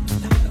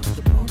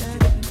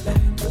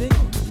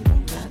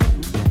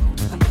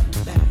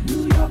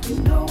 New York, you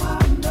know I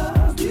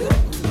love you.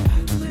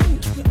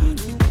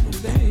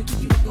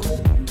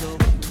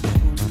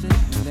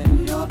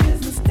 New York is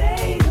the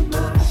state of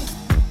mind.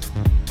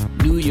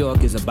 New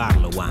York is a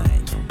bottle of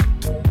wine,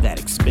 that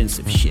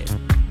expensive shit,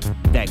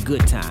 that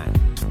good time,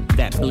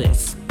 that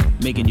bliss,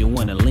 making you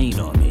wanna lean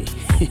on me.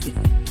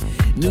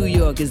 New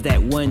York is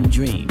that one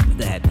dream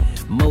that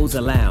mows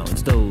a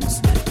lounge,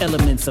 those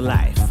elements of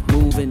life,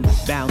 moving,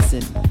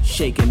 bouncing,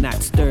 shaking,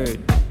 not stirred,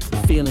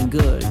 feeling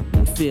good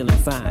and feeling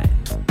fine.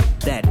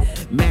 That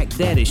Mac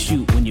Daddy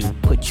shoot when you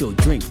put your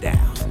drink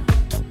down.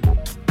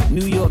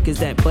 New York is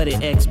that Buddy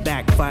X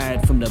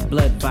backfired from the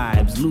blood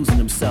vibes, losing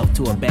himself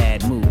to a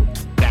bad mood,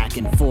 back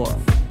and forth,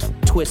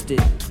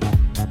 twisted,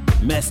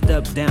 messed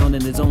up down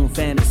in his own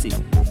fantasy.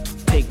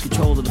 Take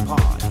control of the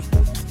party,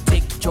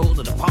 take control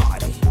of the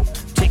party,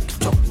 take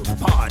control of the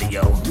party,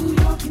 yo. New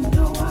York, you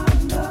know I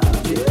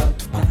love you.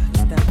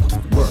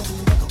 Work.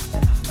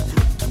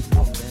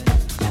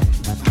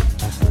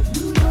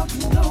 New York,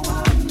 you know I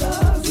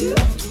love you.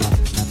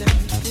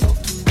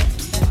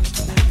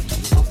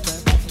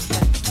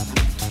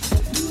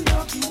 New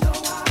York, you know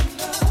I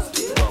love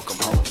you. Welcome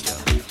home, yo.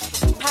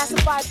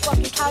 Pacified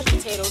fucking couch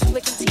potatoes,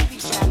 flicking TV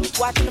channels,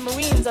 watching the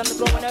Marines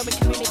undergoing urban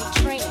community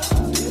training.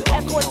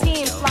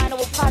 F-14 flying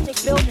over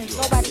project buildings,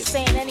 nobody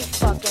saying any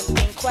fucking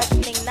thing,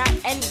 questioning not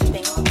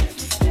anything.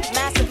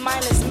 Massive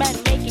mindless men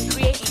making,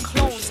 creating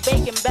clones,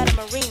 baking better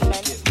Marine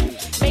men.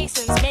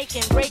 Masons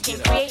making, breaking,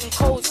 creating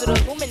codes so the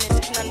luminous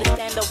can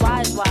understand the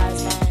wise man.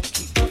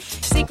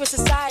 Secret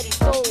society,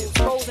 souls,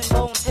 frozen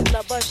bones,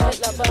 Hitler Bush,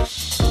 Hitler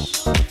Bush.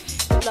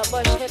 Hitler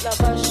Bush, Hitler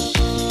Bush.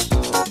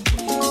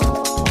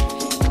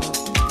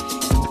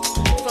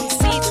 From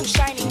sea to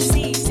shining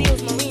sea,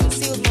 seals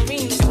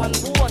Marines, run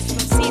wars from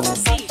sea to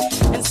sea,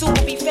 and soon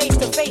be face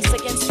to face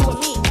against you and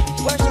me,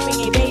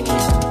 worshipping a baby,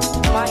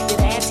 minded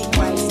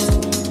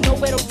antichrist.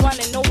 Nowhere to run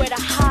and nowhere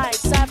to hide,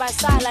 side by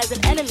side lies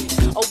an enemy,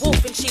 a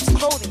wolf in sheep's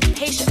clothing,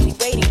 patiently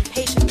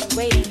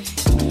waiting.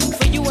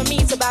 For you and me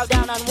to bow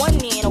down on one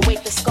knee and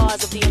awake the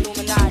scars of the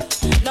Illuminati.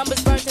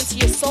 Numbers burnt into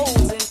your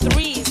souls in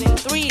threes,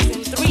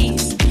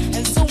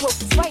 and soon we'll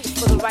fight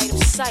for the right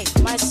of sight,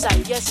 my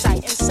sight, your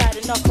sight, inside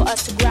enough for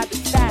us to grab it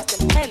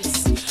fast and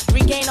hence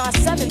regain our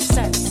seventh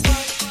sense.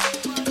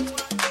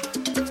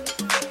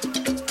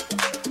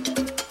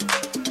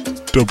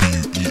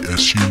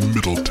 WESU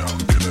Middletown,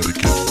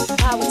 Connecticut.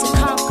 Power to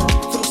conquer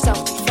through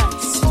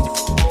self-defense.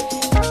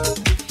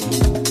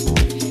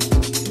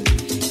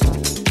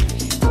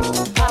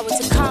 Power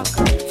to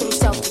conquer through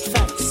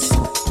self-defense.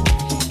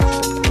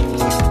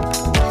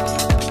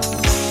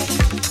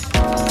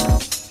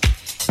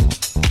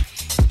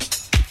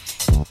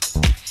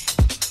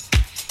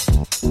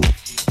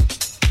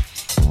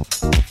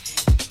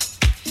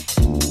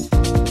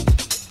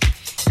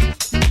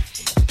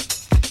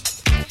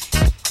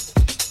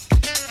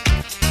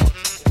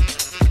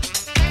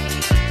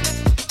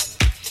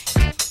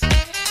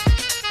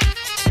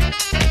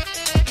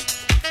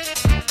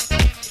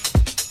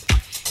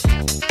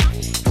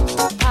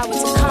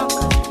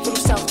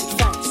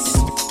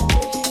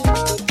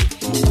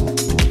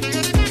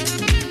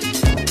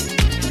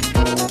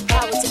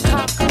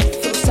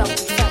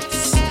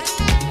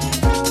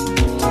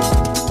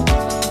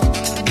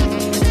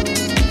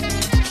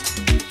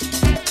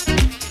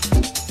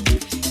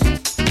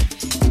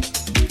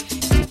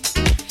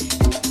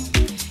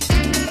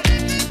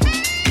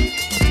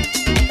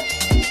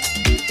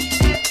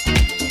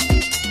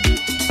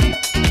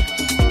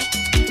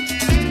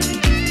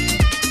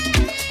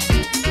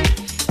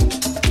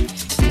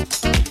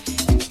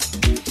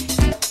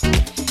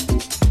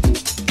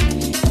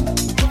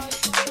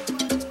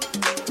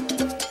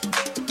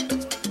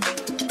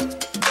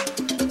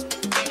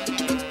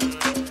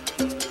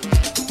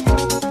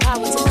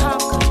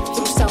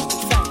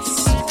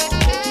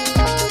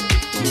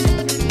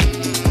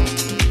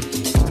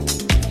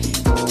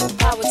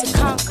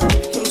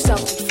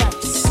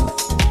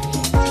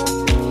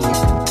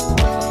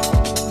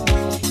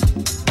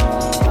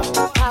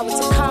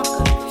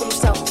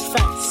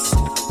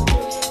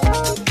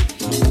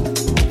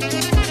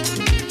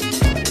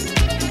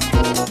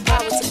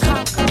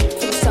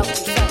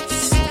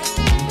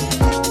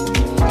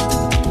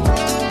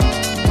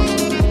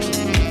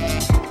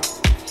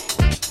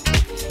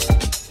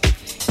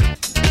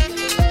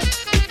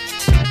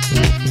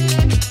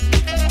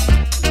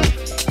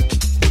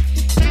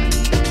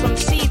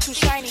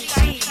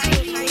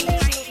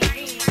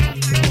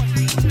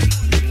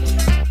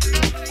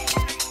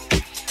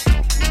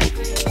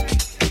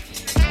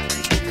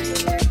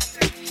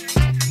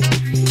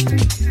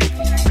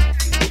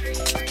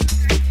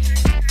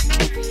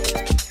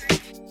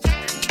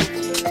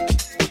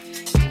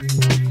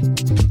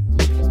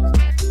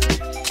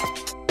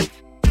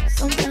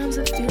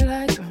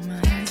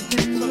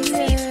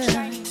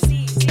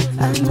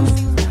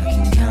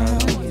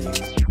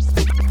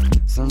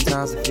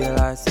 Sometimes I feel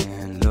like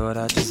saying, Lord,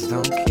 I just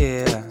don't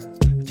care.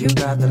 But you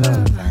got the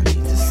love I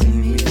need to see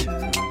me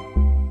through.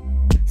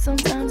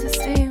 Sometimes it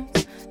seems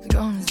the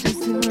going is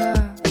just too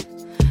rough,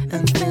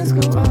 and things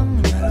go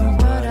wrong no matter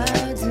what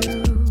I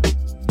do.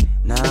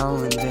 Now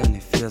and then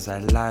it feels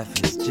like life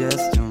is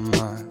just too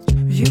much.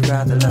 But you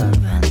got the love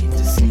I need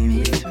to see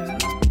me through.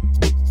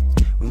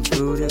 When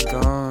food is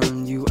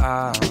gone, you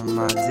are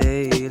my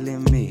daily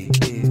meal.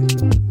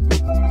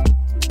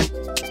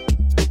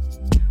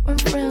 When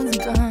friends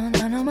are gone,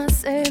 I know my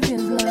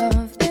Savior's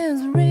love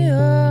is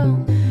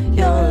real.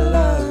 Your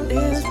love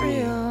is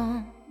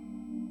real.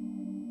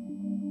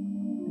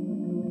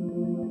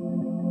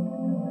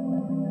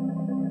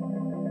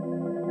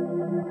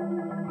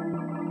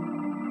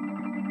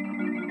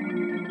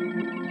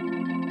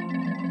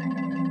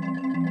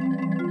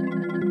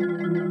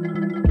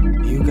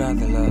 You got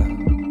the love.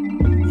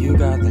 You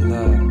got the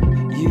love.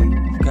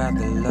 You've got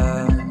the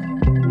love.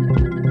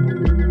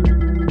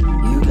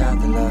 You got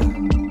the love.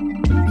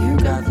 You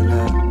got the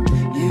love.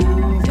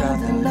 You've got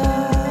the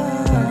love.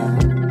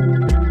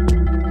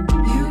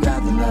 You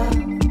got the love.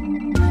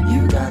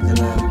 You got the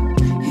love.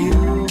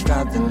 You've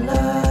got the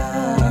love.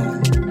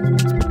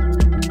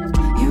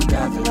 You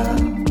got the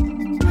love.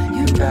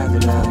 You got the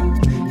love.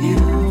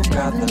 You've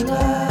got the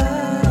love.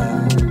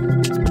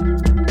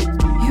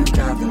 You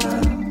got the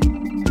love.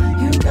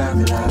 You got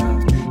the love.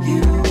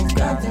 You've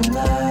got the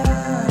love.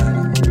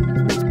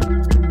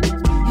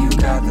 You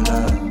got the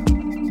love.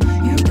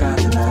 You got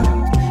the love.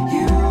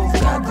 You've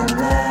got the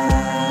love.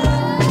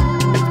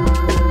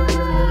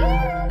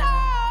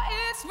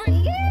 It's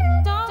real.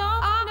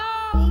 I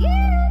know.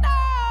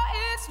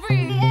 It's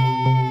real.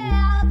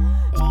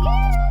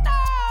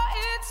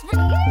 It's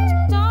real.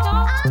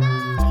 I know.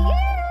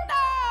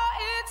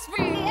 It's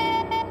real.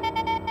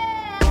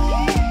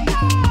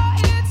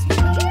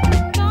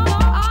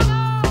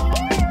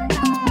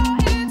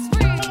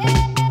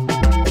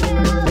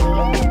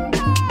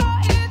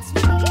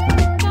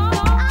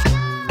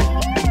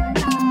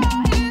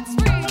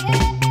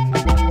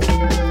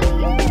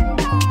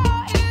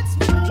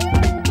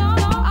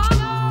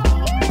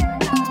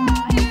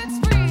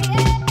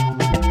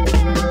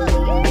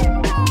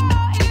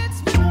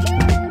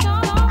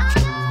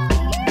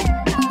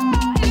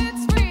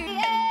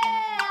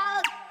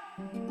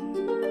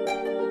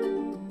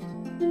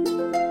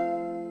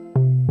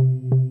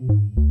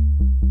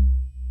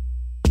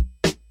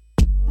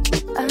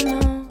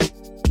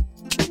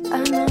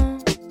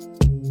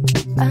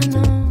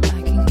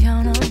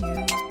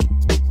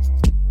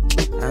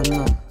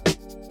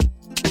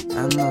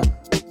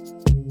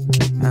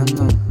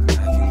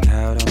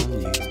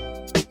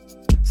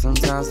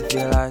 Sometimes I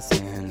feel like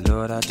saying,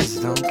 Lord, I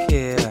just don't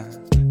care.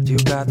 But you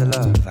got the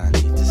love I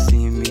need to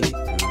see me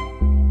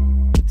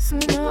through.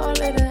 Sooner or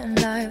later in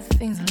life,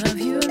 things in love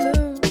you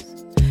lose.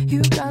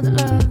 You got the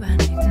love I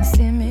need to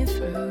see me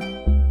through.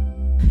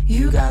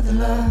 You got the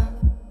love.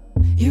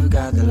 You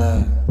got the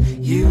love.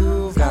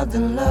 You've got the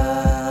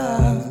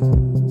love.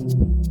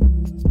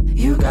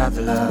 You got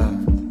the love.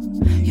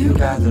 You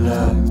got the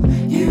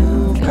love.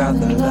 You've got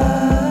the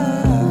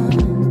love.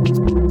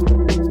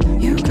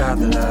 You got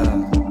the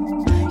love.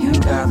 You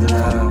got the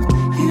love.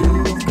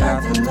 You've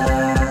got the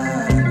love.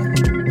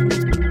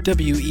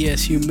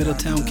 WESU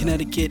Middletown,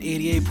 Connecticut,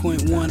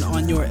 88.1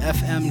 on your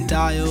FM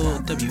dial,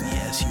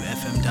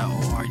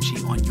 WESUFM.org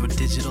on your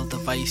digital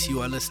device.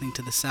 You are listening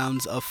to the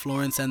sounds of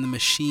Florence and the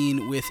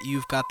Machine with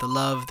You've Got the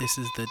Love. This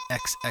is the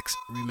XX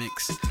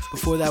remix.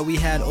 Before that, we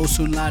had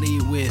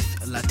Osunlari with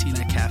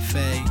Latina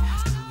Cafe.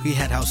 We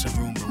had House of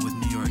Rumba with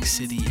New York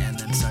City, and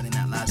then starting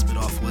that last bit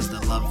off was the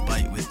Love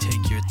Bite with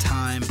Take Your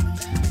Time.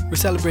 We're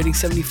celebrating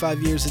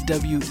 75 years of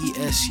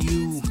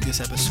WESU. This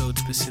episode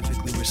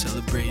specifically, we're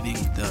celebrating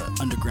the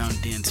underground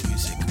dance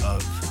music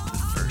of the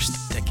first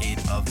decade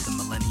of the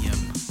millennium.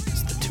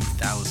 It's the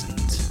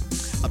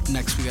 2000s. Up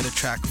next, we got a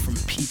track from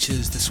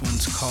Peaches. This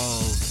one's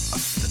called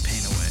Up the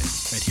Pain Away,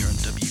 right here on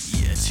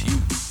WESU.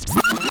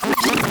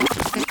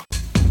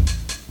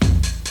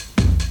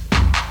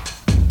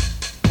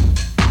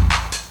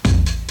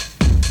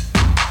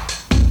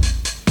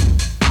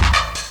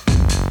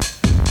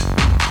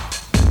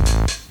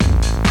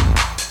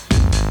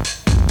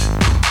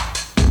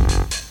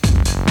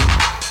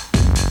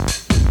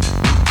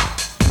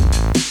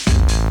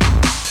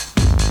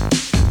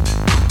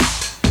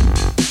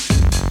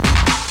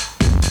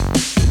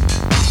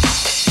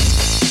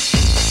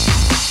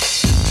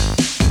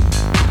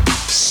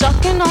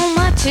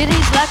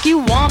 Titties like you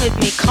wanted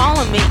me,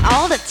 calling me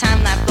all the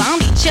time. That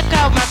blondie, check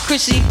out my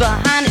Chrissy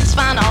behind, it's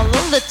fine all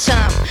of the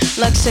time.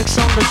 Like sex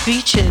on the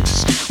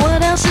beaches.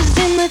 What else is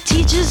in the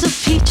teachers of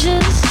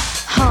peaches?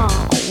 Huh,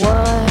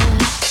 what?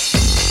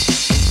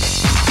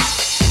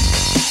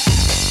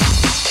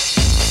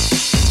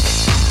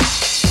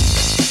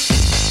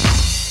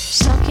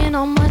 Sucking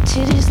on my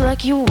titties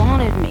like you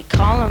wanted me,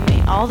 calling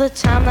me all the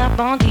time. That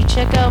blondie,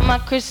 check out my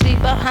Chrissy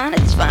behind,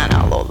 it's fine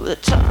all over the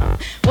time.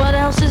 What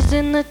else is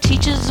in the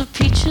teachers of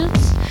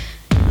peaches?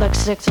 Like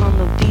sex on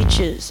the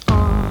beaches.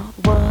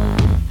 What?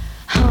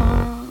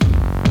 Huh?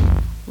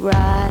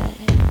 right,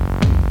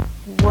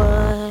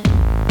 what,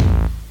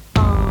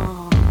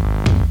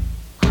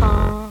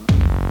 huh,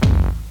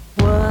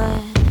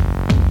 what,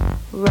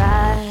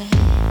 right,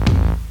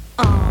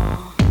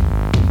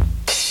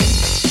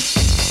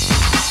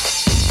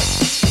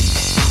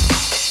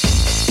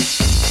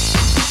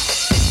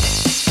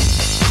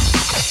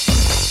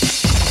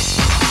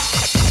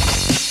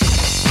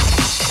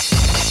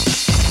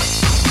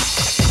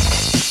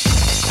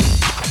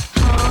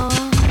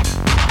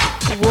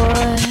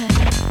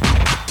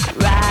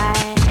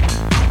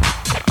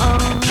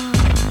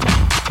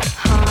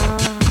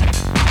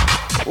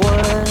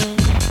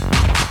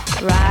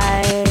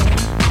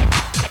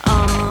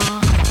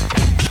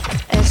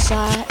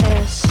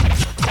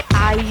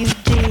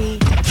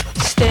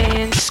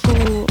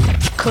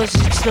 cause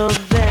it's the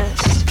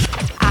best.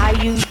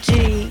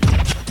 IUD,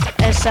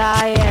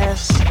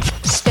 SIS,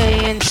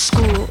 stay in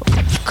school,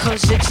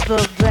 cause it's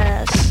the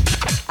best.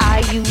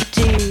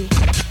 IUD,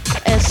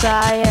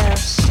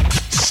 SIS,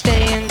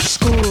 stay in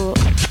school,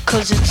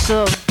 cause it's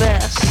the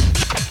best.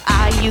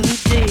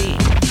 IUD,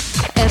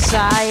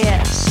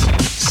 SIS,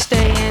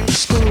 stay in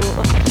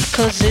school,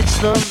 cause it's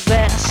the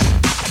best.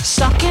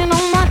 Sucking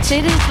on my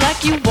titties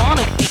like you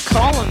wanna be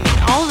calling me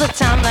all the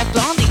time like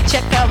Blondie.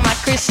 Check out my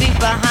Chrissy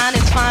behind,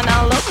 it's fine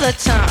all over the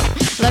time.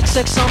 Like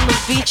sex on the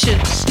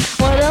beaches.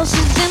 What else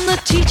is in the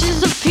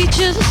teachers of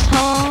peaches,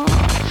 huh?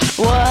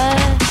 What?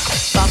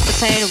 Fuck the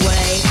pain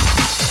away.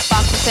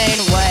 Fuck the pain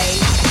away.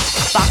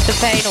 Fuck the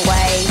pain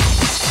away.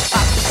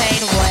 Fuck the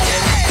pain away.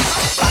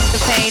 Fuck the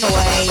pain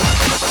away.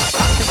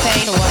 Fuck the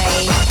pain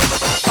away.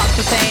 Fuck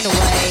the pain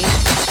away.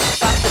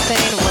 Fuck the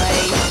pain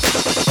away.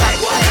 Fuck the pain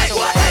away.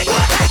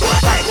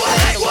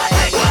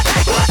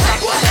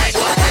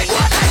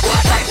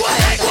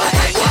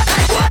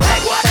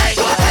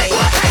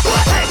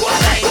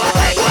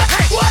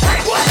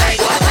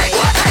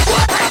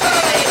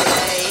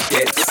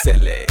 Get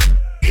silly,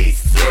 get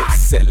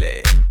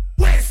silly,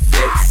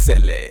 get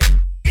silly,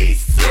 get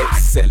silly, get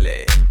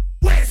silly,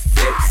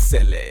 get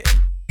silly,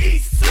 get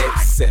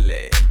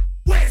silly,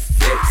 get silly,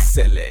 get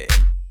silly,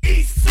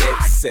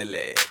 get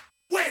silly.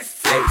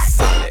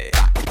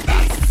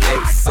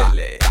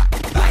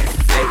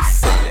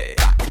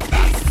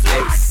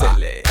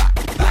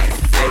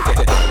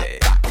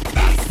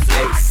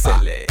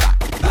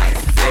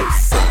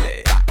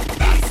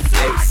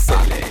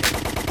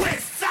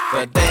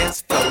 The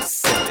dance floor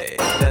silly,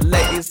 the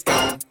ladies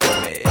gon'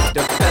 feel me.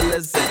 The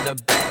fellas in the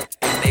back,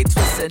 and they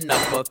twistin'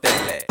 up a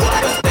belly.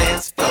 The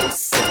dance floor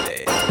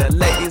silly, the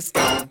ladies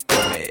gon'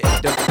 feel me.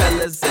 The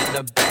fellas in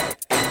the back,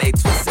 and they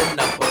twistin'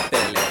 up a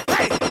belly.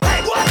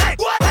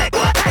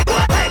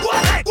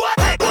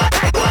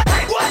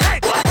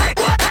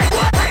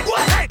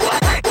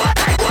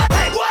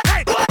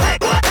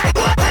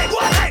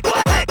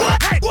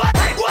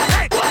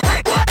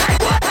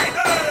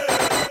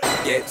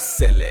 Get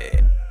silly.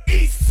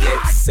 Get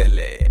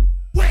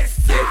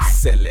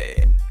silly,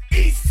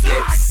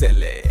 get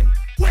silly,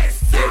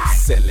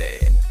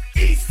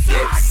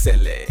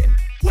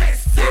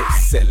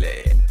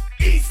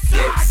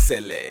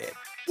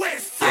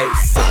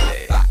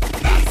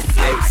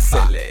 get silly, get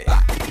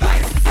silly,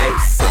 get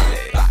silly,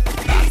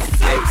 get silly, get silly,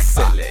 get silly, get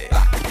silly,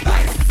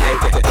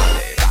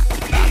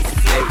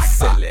 get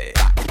silly,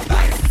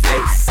 get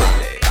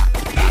silly,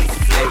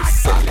 get silly, get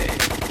silly.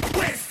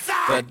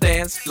 The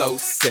dance flow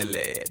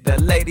silly, the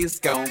ladies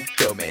gon'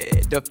 feel me.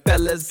 The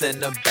fellas in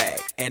the back,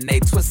 and they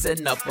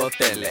twistin' up a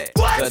belly.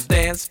 The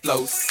dance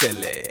flow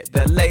silly,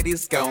 the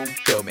ladies gon'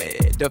 feel me.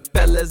 The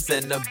fellas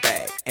in the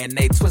back, and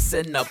they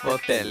twistin' up a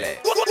belly.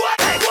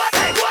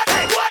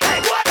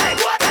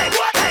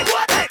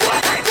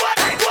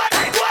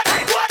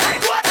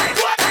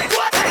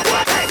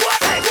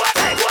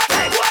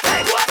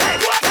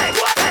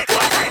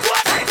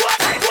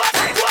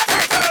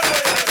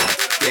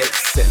 Get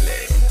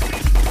silly,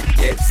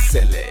 get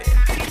silly,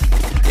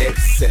 get silly, get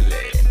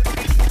silly,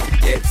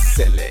 get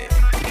silly,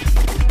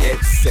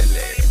 get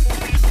silly,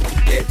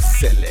 get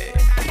silly,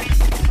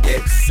 get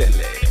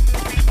silly,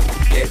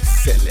 get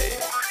silly,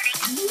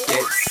 get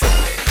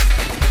silly,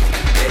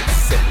 get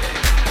silly, get silly,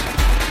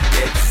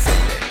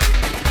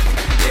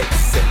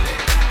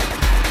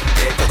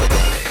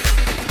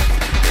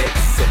 get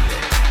silly, get silly,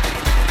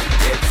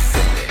 get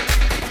silly,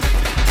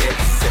 get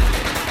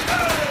silly.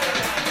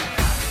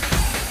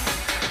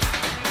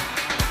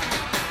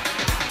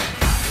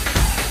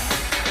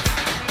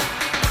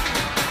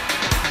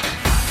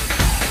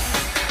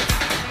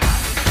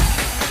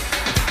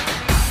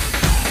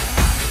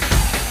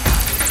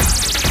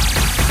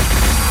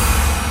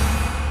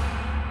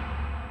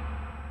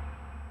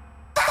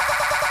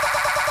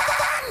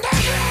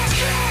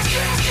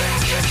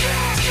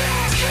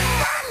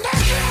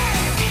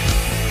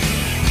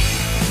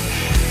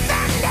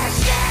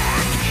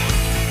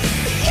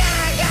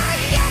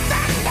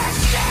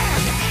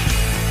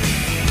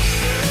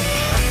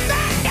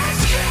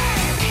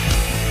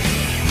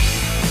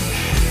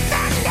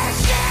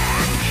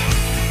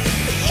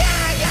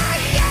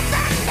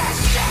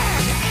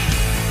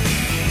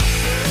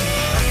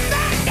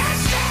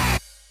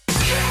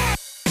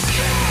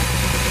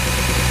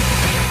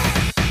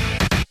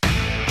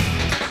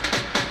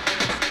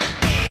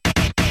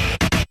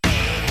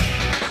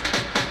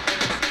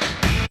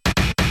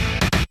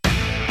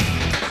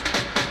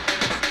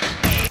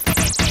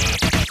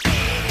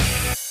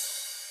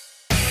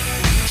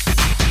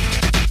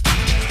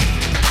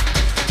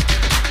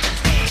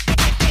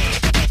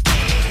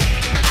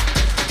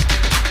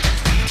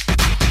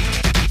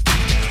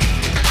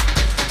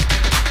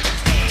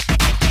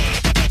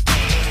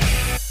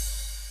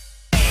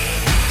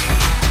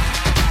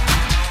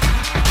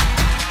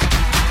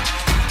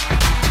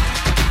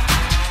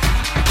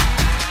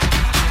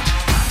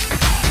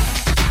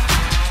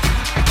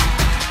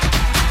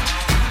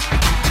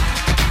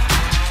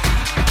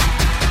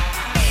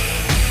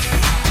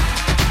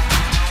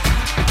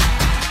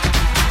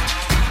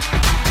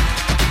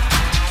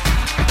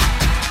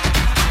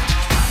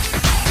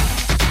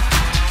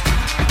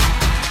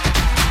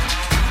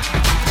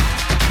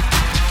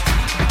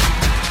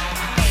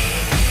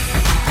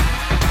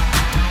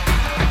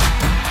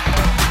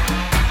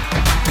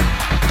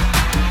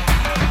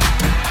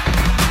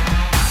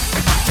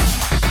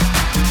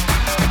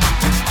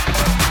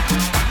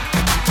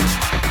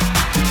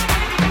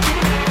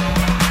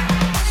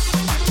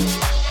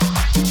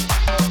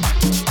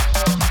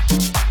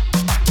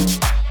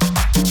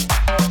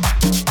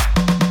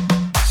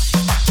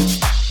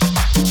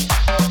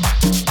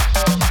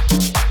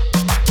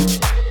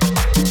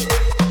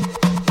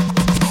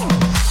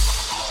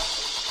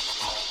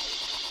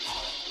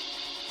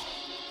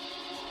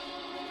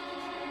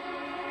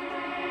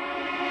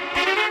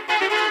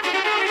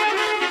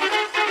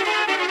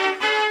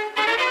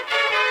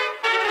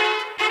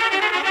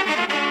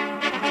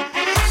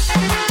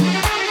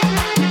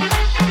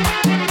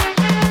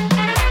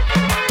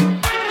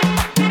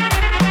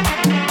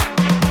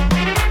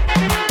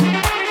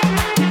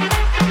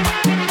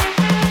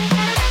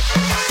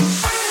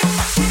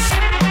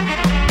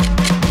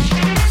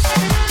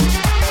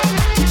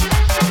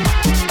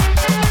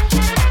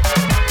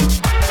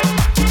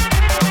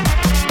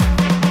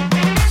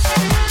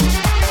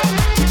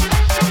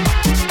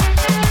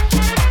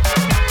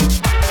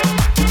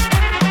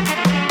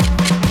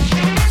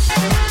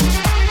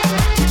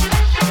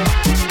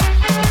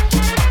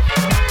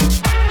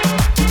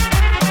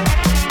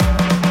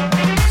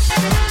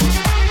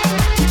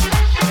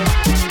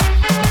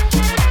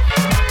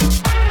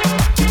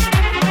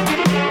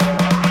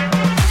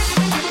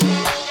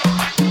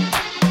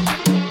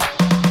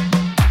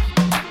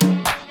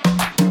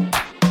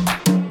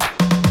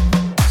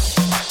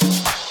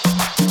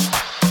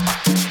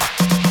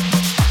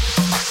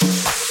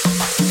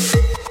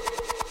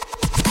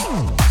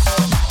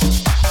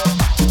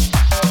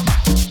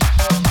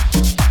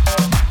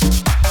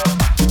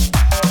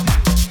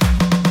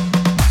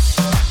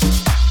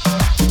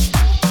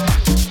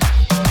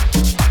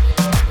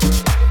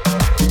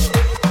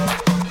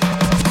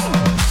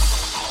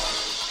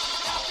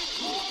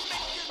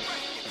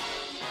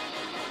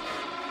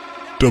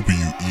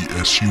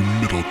 WESU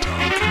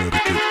Middletown,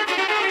 Connecticut.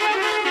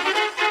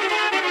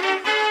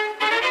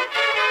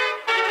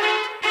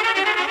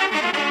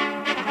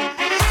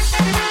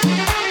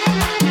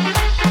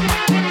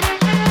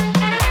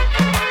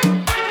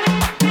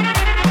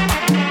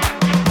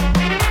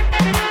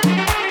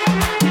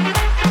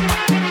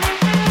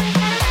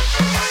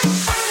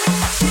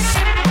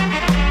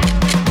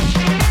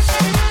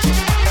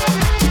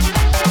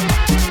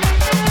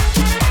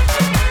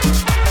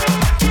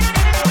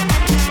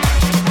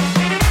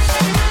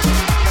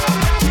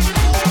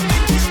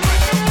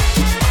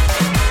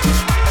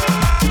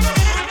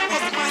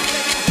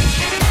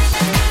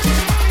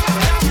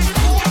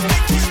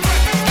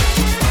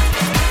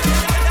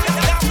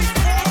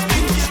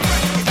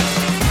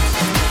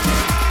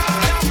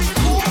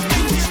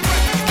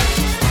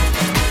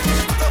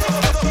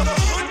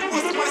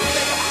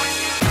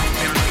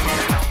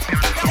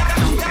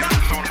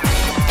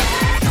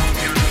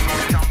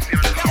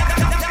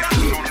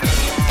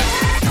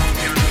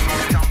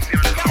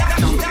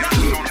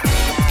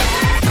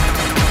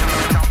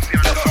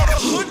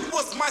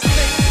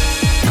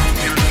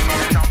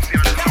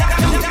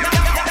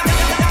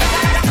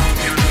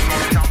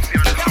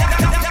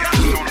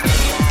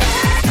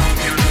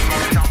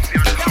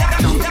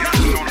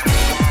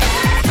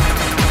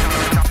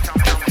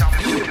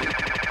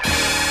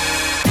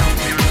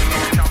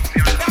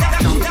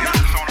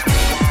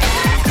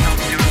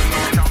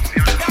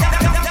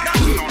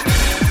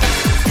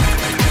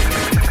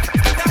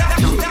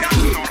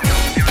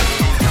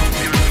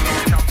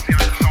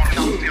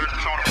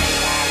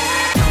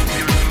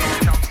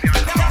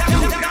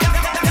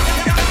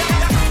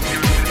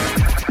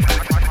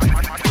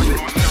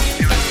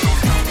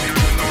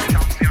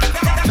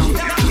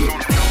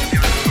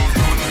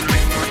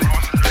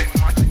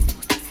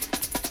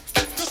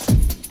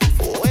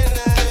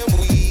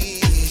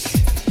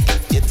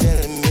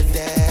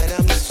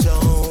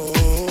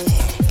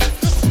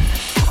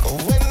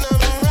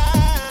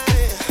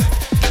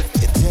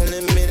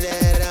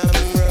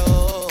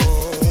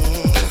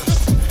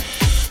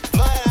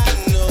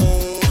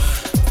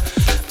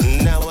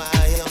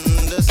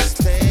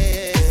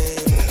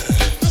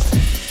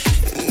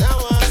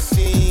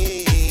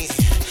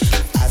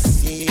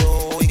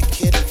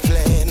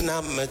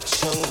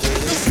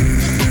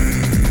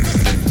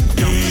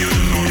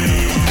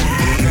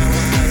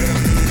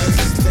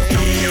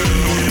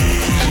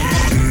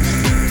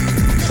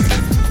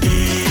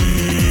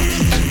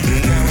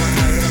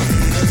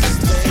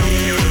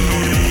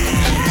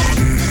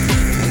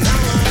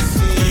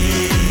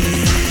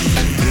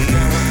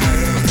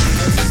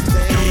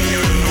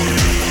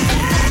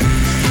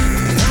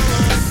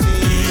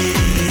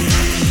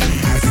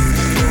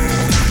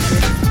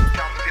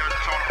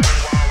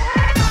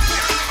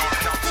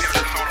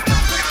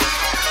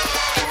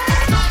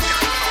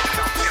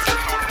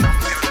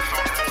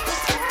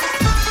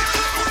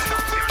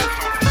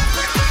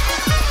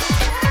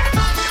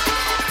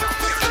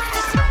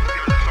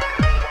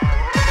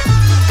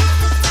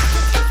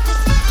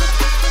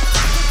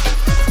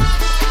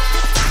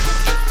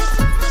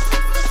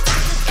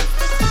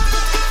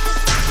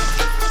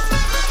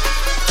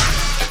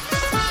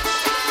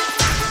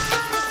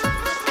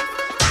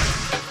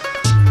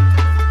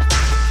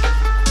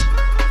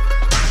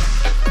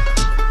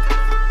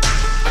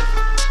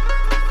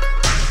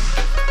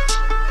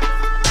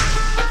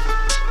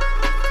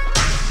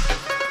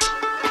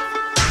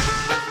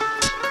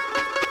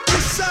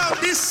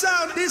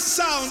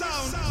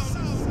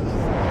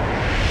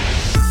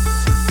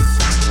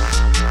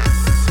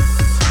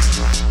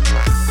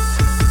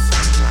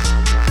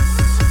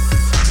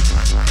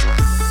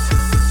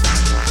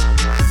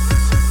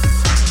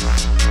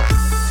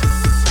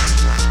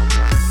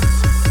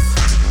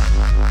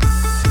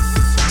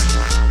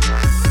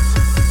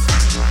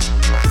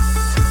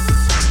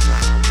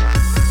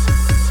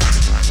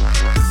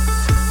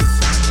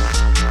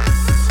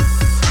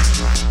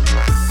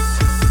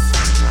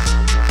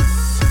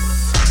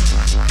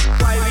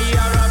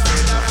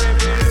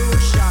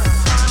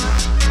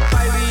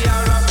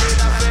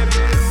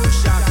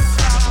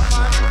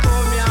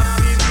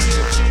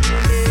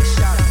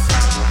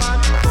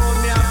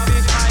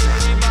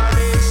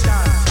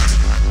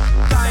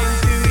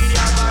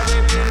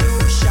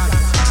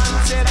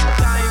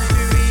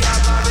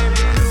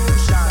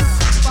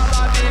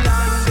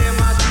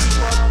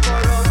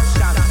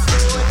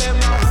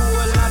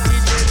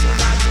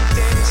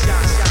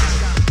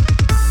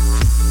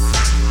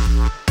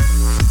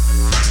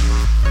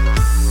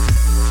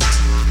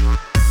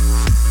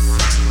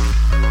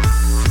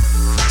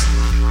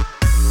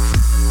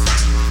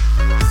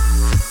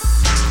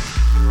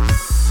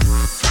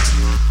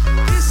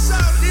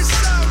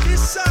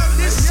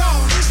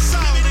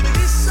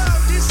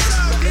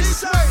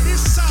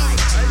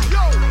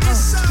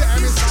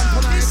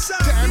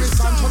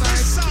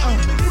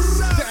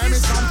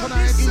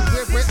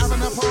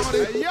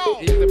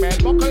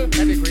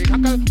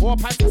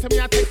 rope and sesame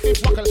and take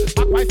this buckle.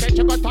 Back my set,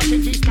 you got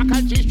touching G-stack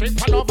and G-string.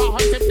 Fall over,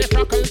 hunt if they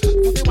freckle.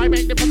 Pussy why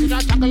make the pussy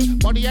just tackle.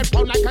 Body head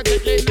pound like a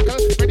deadly knuckle.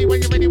 Ready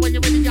when you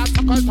ready, got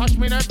suckle. Touch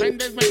me, the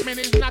benders make me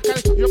his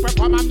knuckle. You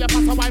perform, I'm your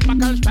pass a white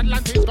buckle.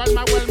 Stradlantis, girl,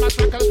 my well, my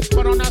tackle.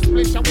 But on a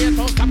split, your way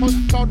so suckle.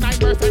 Cloud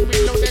 9%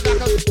 reload the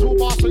tackle. Two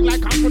bars swing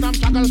like I'm put them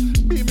shackle.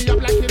 Beat me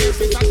up like you live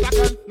since I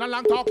slackle. No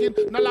long talking,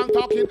 no long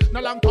talking, no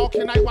long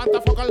talking. I want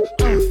the fuckle.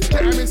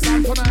 Damn it,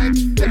 son tonight.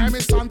 Damn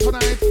it, son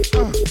tonight.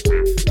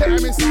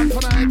 Damn it, son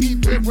tonight.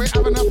 Eat big, we're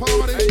having a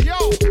party. Hey yo.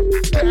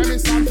 Damn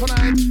it, son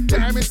tonight.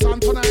 Damn it, son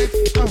tonight.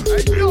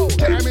 Hey yo.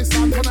 Damn it,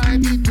 son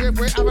tonight. Eat big,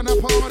 we're having a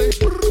party.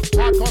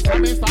 Hardcore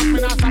slamming, stop me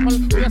now, sample.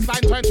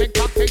 Waistline turn, tick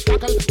tock, tick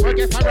tackle. We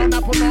get around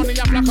and put on the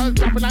buckle.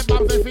 Dropping like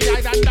bombs if we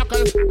hide and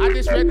knuckle. At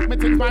this rate, me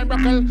things fine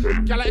buckle.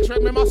 Girl, I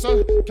shred me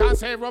muscle. Can't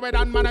say rub it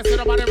on, man. I sit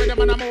up on the rhythm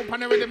and I move on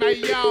the rhythm. Hey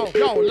yo.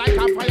 Yo, like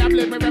a fire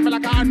blade, me revel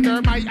like a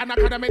under. My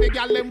anaconda made the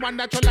girl them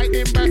wonder. To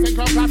lightning burst and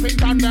crowd clapping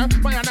thunder.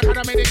 My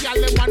anaconda made the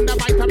girl them wonder.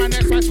 Vitamin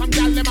S, some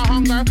girl them a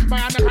hunger. My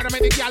anaconda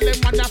made the girl them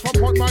wonder. From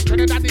Portmore,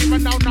 Trinidad,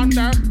 even down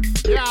under.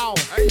 Yo,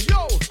 hey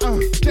yo.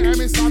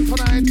 Damn it, son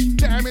tonight.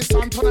 Damn it,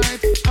 son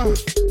tonight.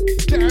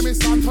 Damn it,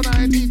 son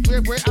tonight. Eat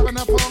wave, we're having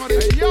a party.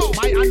 Hey yo,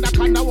 my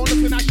anaconda won't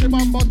look in a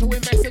shibumbo to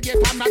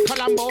investigate on that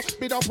Colombo.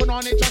 Beat up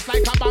on it just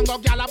like a bango.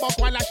 Gyal a buck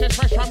while she's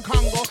fresh from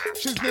Congo.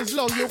 She's this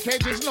low,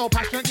 UK just no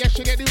passionate. Yes,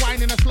 she get the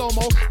wine in a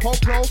slow-mo.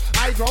 Pro,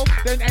 I grow,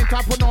 then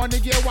enter put on the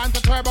gear one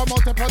to turbo.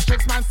 Multiple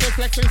tricks, man still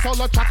flexing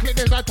solo. Chocolate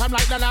dessert time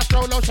like the last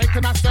Rolo.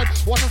 Shaking a stud,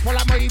 water full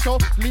of mojito.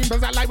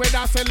 Limbos are like we're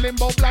dancing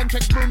limbo. Blunt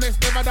chicks, brunettes,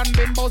 never done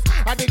bimbos.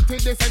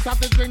 Addicted, they sense of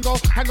the gringo.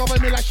 Hang over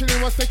me like she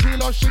was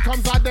tequila. She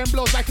comes out them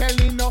blows like El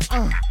Nino.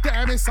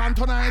 Damn it, son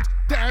tonight.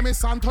 Damn it,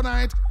 son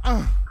tonight.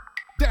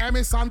 Damn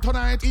it, son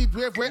tonight. Eat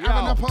wave, we're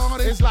having a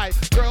party. It's like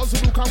girls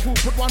who do kung fu,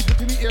 put one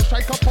foot in the air,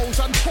 strike a pose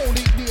and hold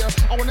it there.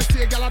 I wanna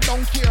see a girl, I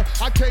don't care.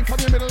 I came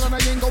from the middle and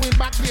I ain't going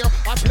back there.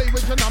 I play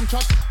with your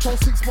nunchucks, throw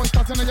 6 points,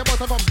 that's in your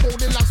butt of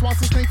golden last one,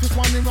 6 names,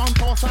 one in round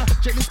tosser.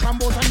 Jelly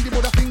combos and the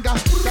Buddha finger.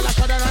 Girl, I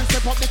shudder and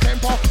step up the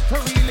tempo.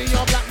 For really,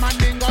 your black man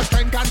dingo,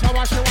 strength and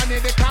power, she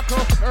wanted the cackle.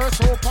 Earth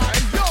so far,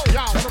 yo,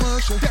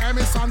 damn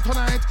it, son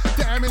tonight.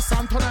 Damn it,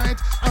 son tonight.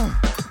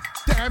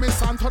 Damn it,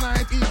 son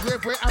tonight. Eat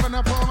wave, we're having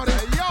a party.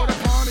 Yo, the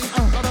party,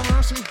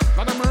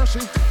 lot of mercy.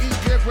 Eat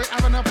wave, we're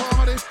having a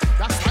party.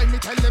 That's why me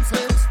tell them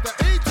say it's the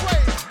 8th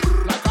way.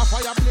 Like a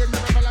fire blade, me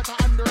rebel like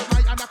a under.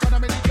 My anaconda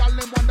made the gal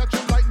them wonder.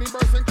 Tune lightning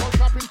bursting, cold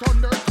trapping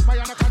thunder. My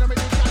anaconda made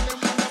the gal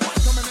them wonder.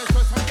 Vitamin S,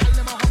 some gal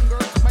them a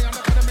hunger. My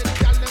anaconda made the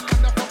gal them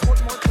wonder. From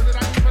Portmore,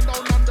 Trinidad, even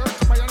down under.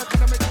 My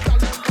anaconda made the gal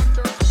them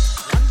wonder.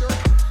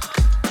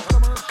 Lot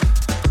of mercy.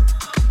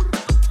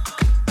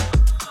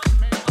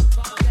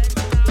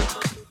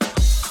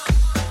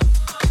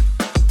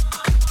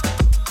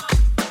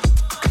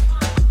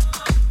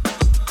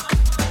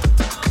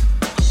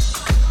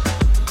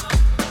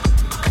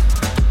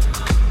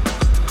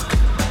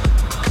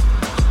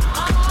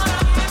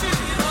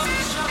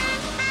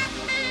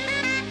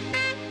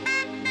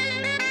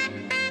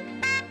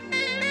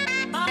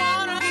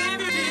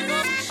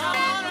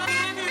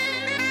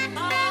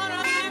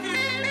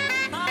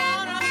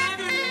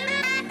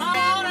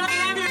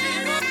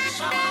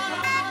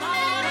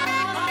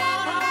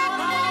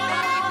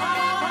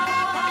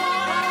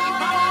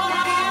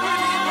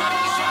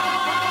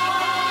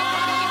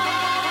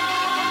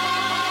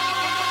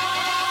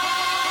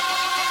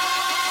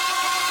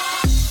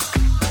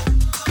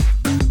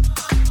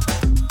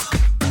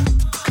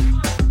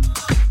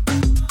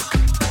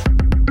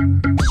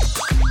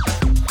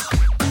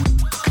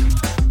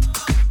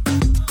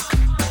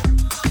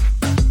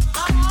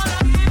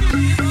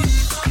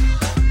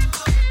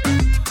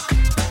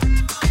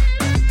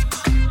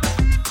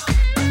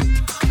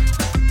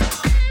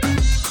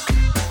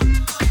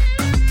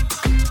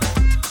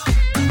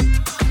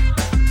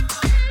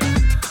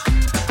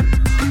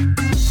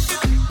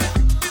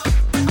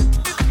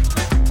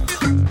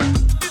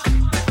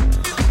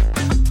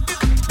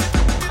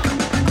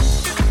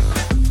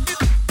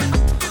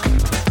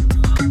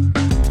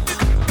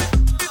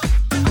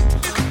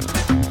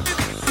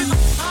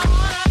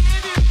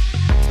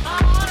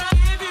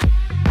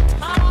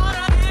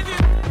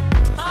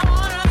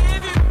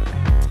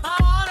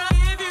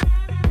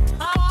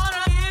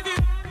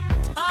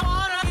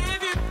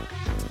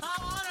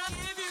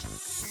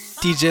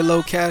 DJ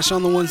Low Cash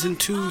on the ones and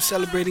twos,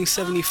 celebrating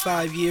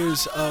 75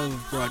 years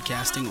of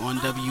broadcasting on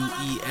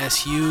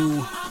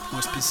WESU.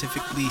 More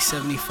specifically,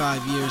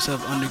 75 years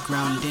of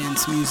underground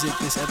dance music.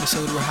 This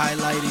episode, we're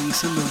highlighting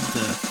some of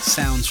the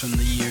sounds from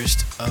the years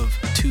of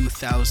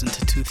 2000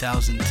 to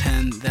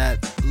 2010 that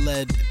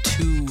led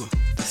to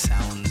the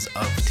sounds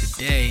of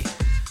today.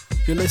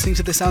 You're listening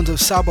to the sounds of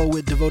Sabo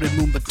with Devoted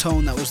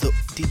Moombatone. That was the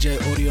DJ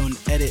Orion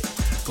edit.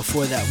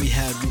 Before that, we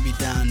had Ruby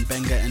Dan,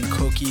 Benga, and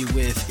Koki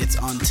with It's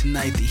On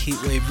Tonight, the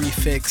Heatwave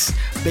refix.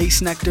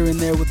 Bass Nectar in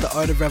there with The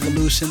Art of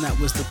Revolution. That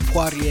was the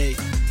Poirier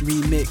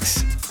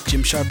remix.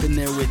 Jim Sharp in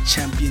there with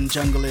Champion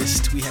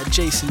Junglist. We had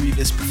Jason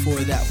Rivas before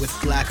that with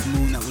Black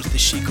Moon. That was the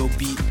Chico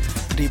Beat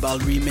Tribal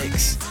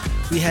remix.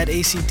 We had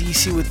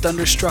AC/DC with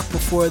Thunderstruck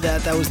before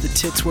that. That was the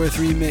Titsworth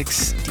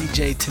remix.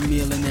 DJ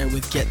Tamil in there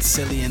with Get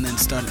Silly. And then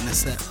starting the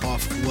set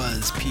off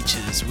was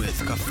Peaches with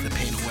Cuff the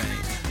Pain Away.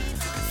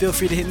 Feel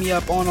free to hit me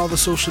up on all the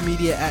social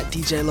media at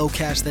DJ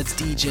Lokash. That's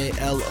DJ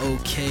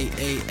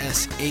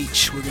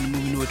Lokash. We're going to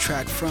move into a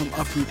track from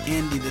Uproot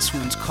Andy. This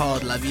one's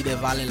called La Vida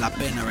Vale La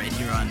Pena right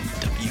here on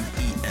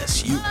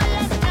WESU.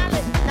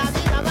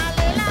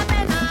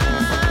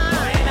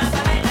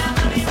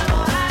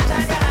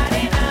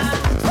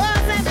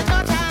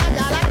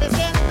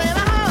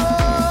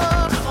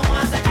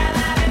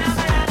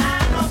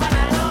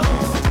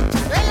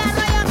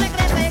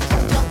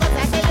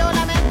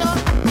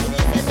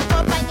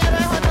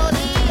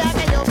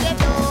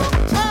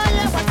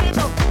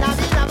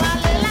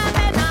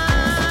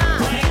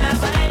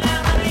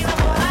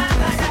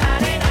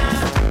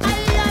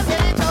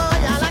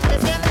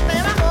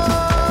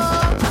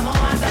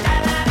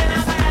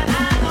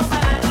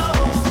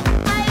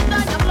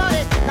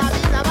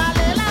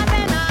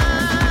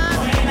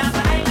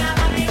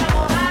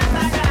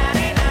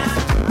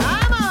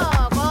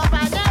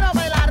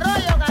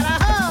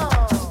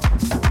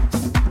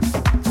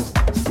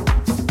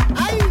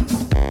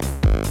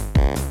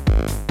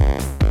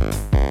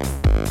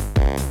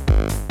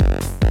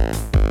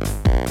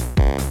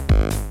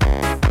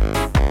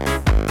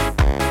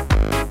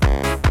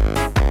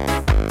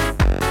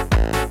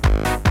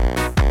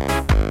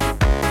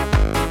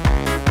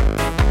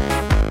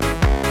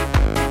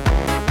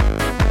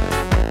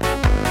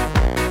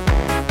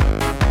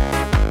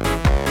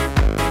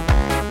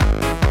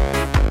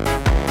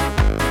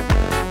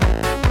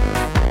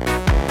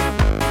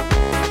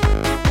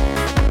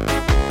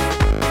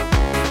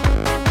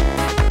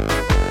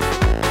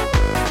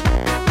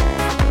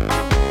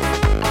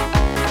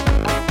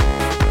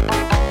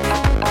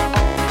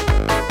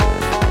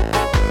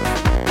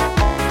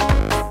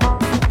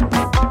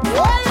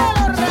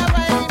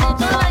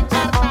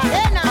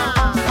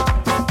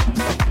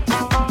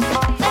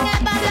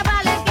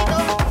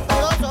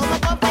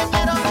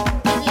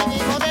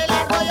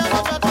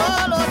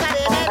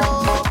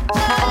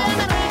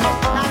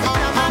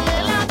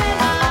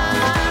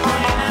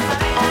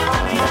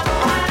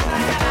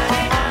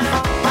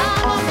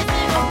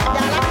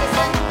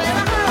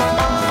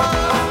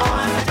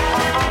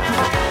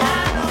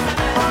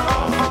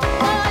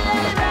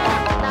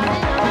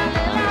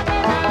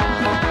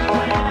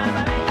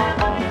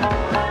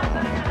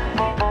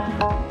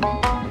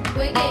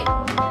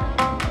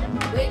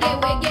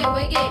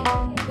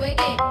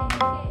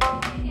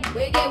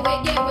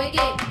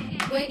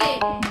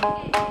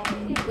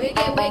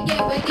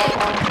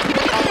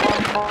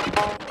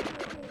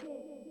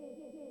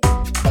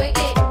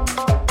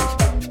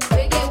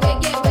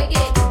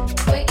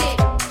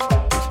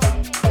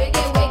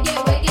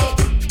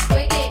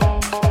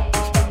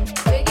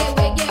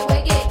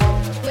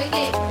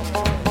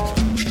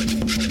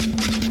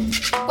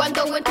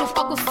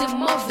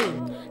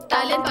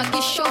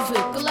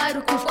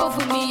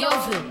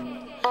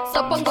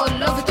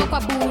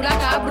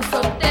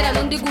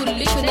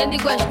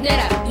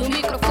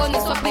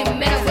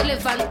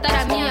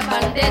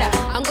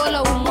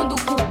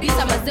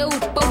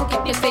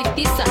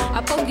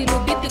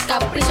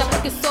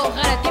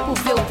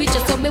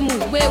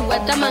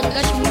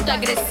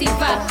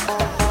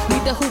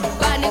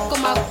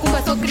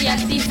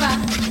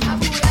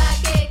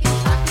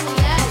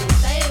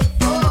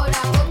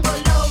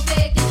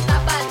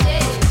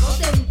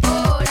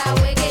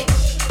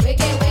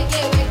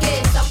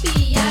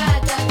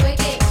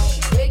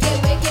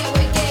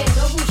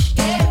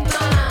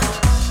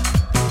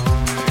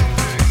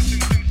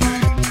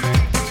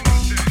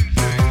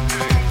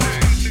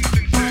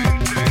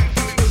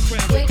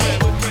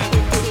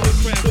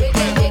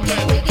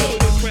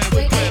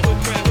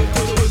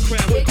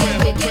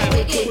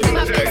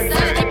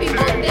 Pensar que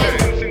pimponde,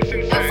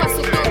 eu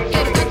faço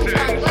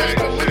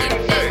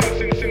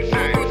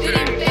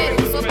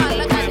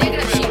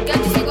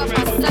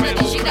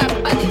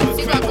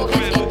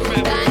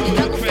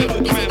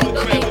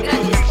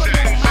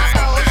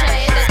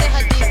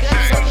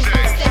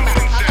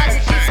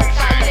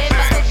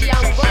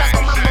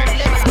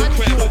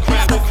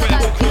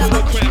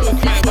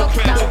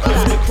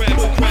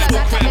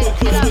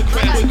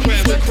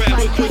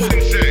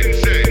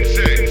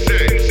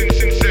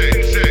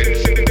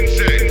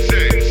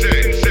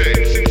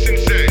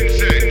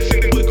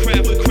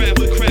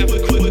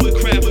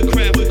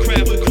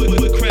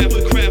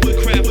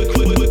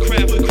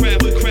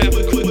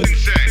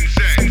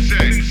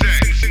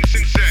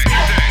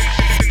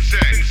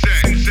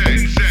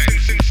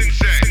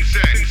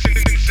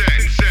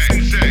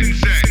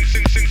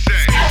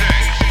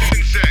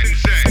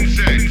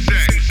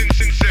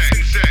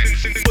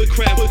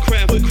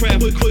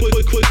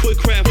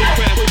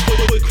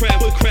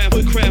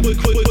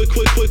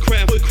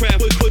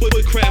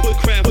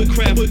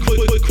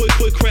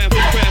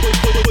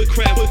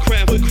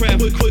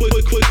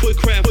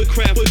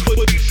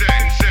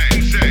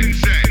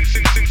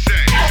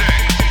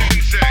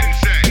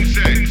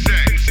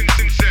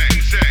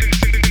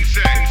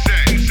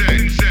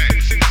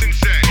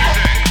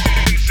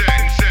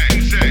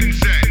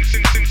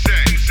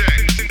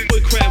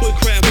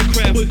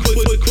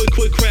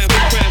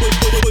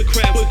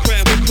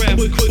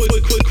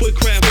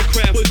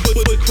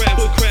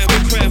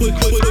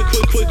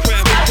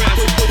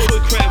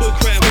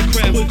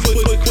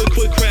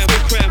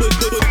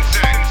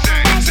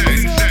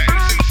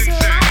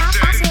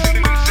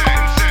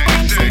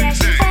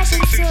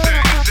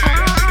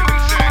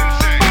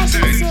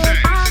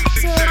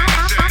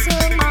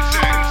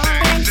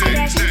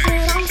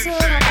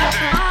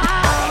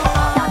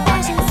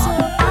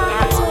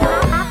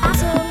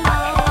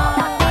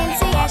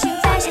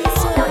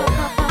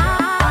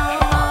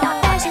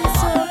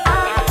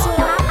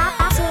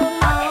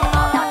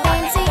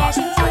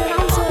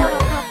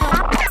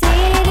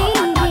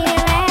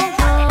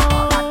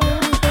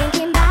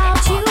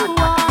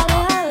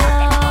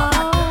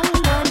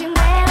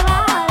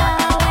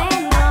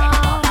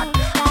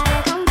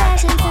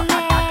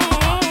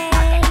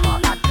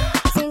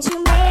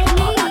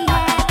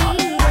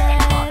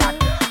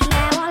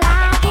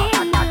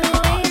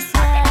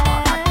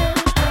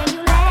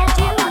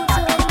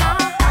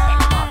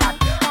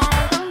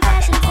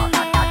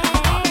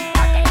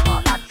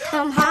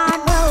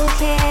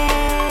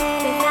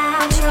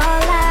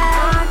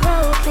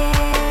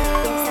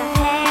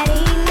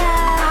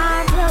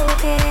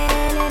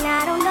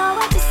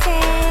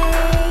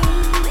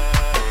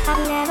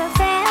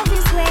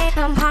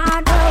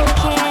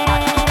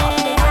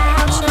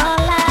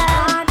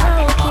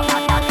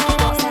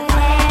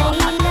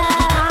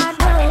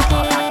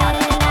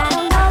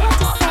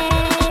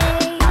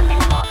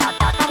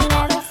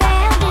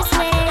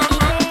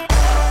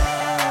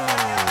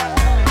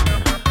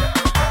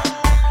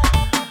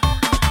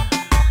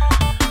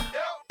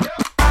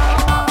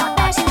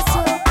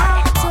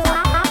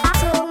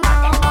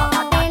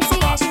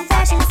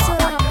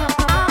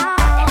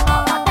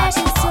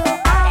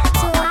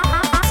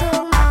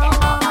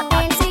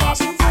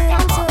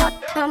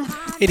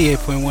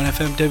 88.1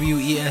 FM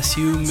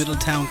WESU,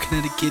 Middletown,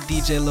 Connecticut.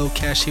 DJ Low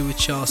Cash here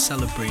with y'all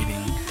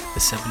celebrating the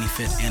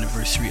 75th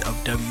anniversary of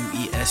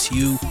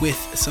WESU with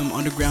some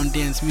underground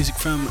dance music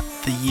from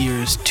the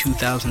years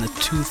 2000 to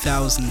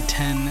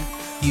 2010.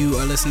 You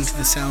are listening to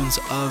the sounds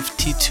of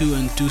T2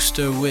 and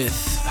Dooster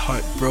with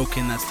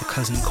Heartbroken. That's the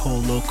Cousin Cole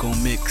Loco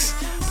mix.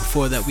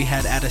 Before that, we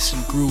had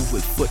Addison Groove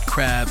with Foot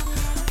Crab,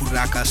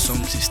 Puraka Som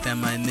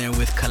Sistema in there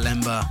with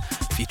Kalemba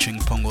featuring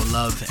Pongo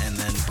Love, and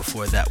then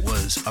before that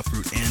was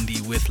Uproot Andy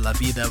with La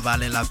Vida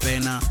Vale La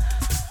Pena.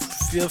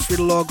 Feel free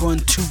to log on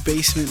to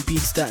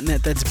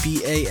basementbeats.net. That's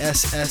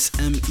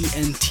BASSMENT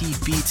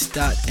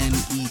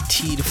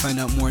beats.net to find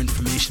out more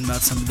information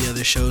about some of the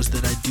other shows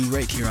that I do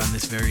right here on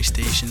this very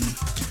station.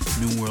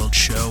 New World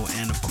Show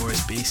and of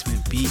course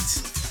Basement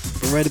Beats.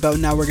 But right about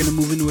now we're going to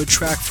move into a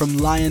track from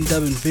Lion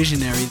Dub and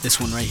Visionary. This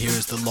one right here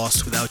is the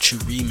Lost Without You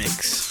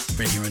remix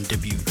right here on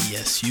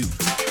WESU.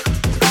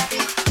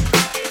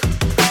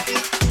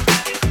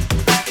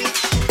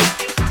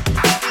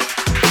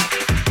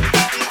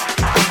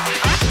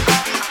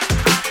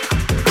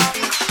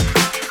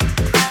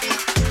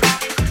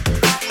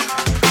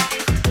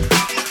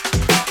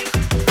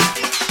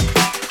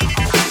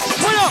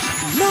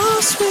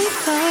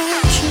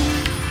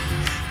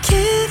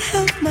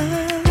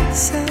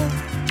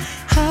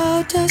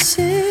 Does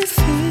it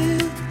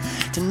feel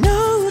to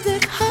know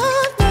that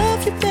I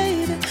love you,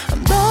 baby?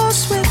 I'm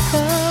lost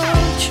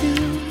without you.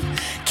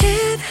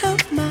 Can't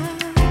help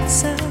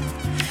myself.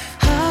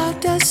 How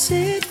does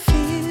it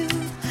feel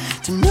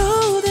to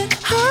know that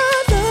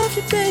I love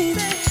you, baby?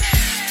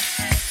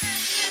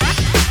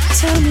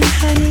 Tell me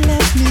how you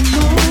love me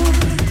more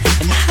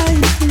and how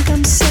you think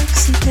I'm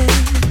sexy, baby.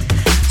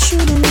 But you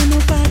don't want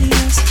nobody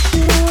else.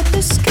 You don't want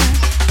this guy.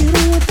 You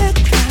don't want that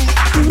guy.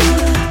 You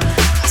want.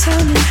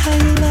 Tell me how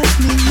you love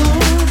me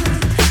more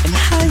and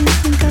how you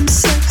think I'm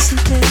sexy,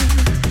 baby.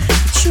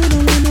 But you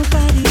don't want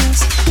nobody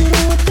else. You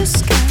don't want this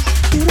guy.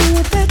 You don't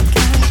want that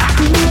guy.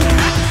 You wanna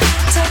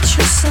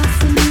touch yourself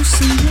and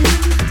loosen me.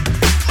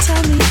 Tell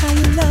me how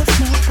you love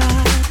my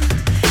body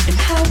and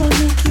how I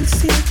make you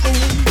feel,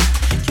 baby.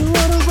 You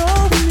wanna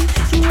roll with me.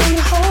 You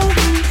wanna hold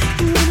me.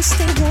 You wanna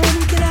stay warm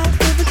and get out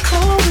of the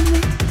cold with me.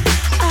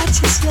 I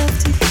just love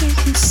to hear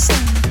you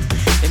sing.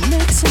 It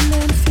makes a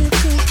man feel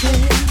good,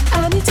 baby.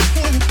 I need to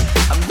hear it.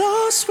 I'm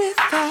lost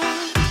without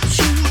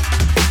you.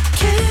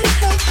 Can't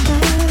help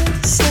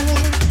myself.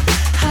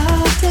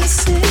 How does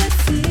it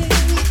feel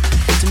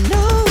to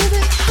know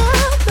that I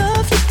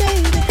love you,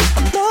 baby?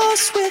 I'm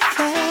lost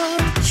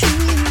without you.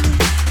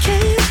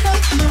 Can't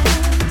help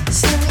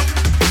myself.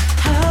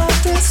 How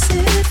does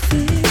it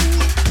feel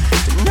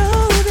to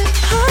know that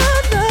I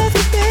love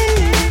you,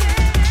 baby?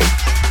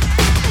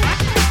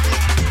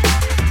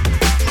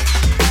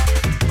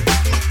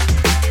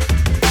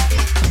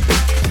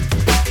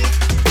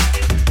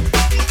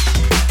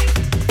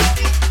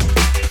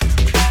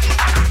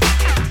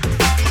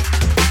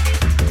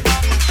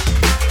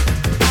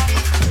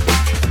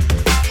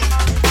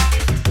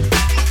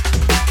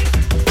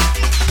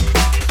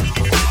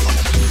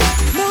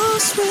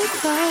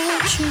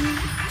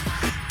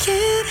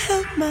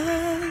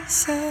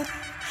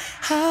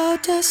 How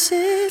does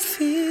it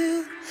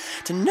feel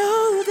to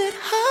know that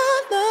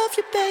I love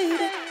you,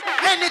 baby?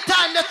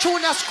 Anytime the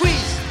tuna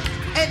squeeze,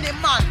 any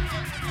man,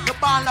 the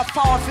ball of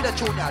forward for the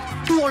junior.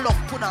 Don't love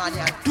punani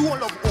and don't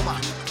love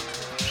woman.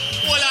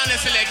 Hold on, the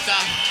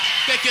selector.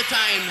 Take your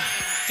time.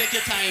 Take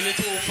your time. It's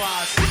too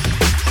fast.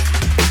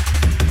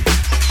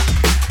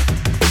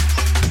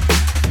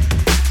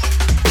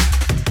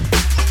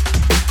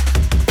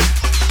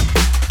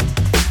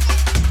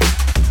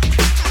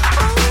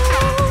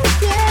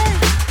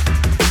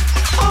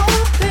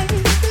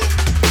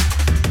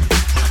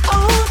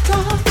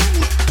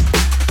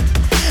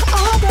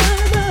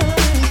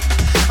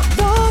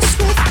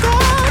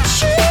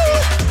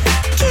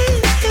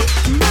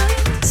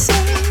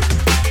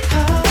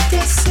 How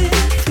does it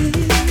feel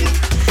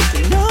to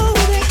know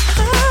that I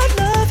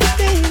love you?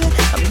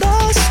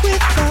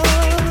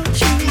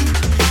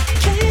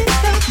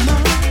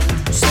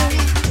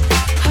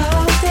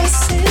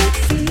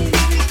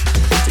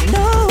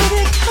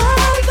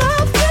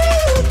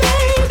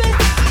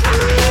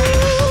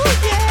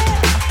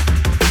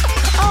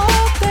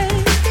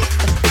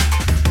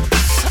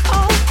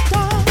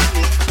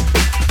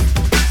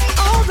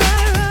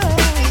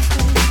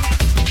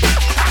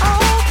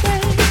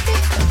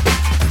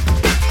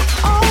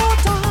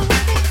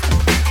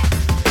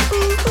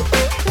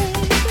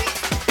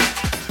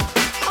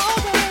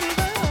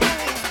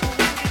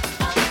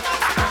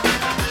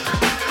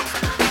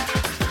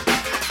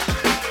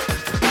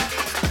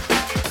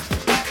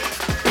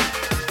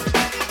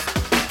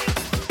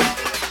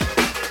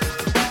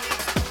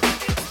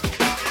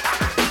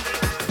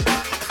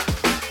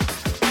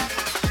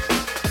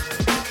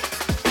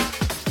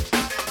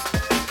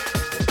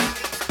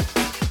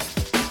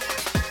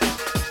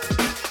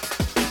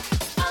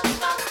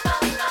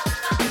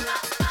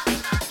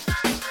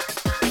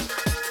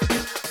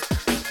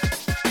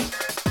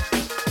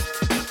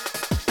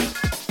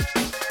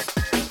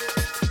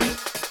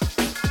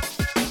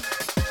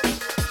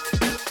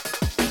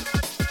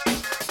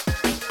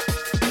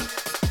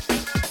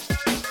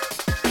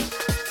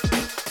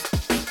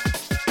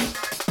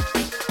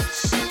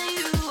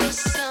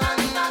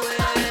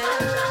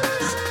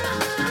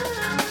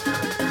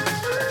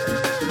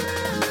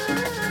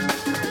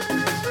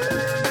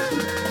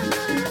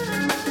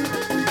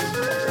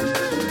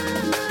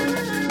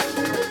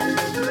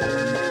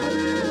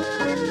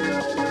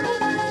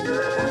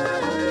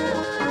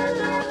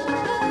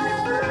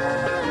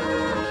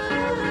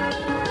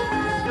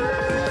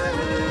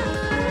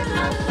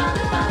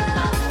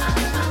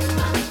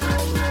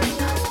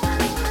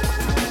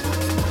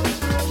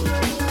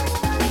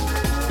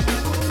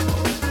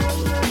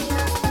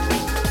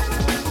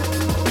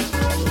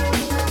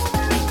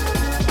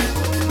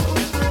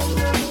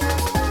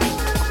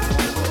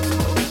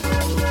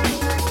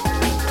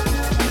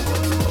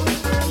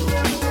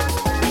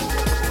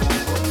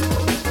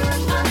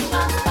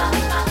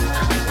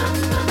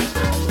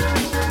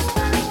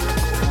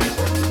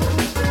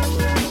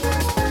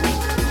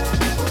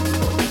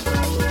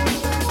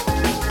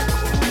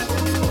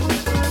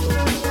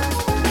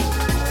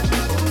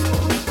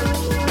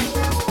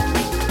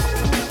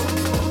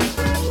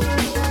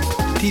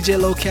 DJ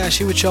Low Cash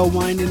here with y'all,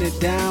 winding it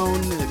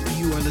down.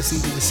 You are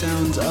listening to the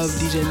sounds of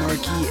DJ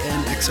Marquis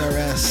and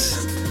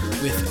XRS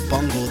with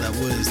Bungle, that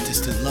was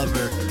Distant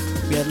Lover.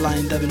 We had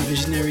Lion Dub and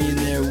Visionary in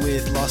there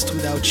with Lost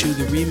Without You,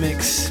 the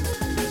remix.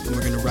 And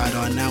we're gonna ride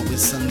on out with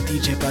some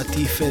DJ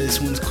Patife.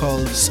 This one's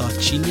called Só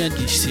Tinha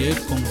de Ser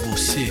Com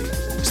Você.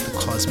 It's the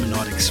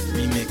Cosmonautics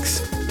remix.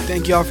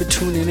 Thank y'all for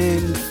tuning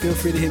in. Feel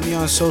free to hit me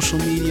on social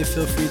media.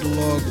 Feel free to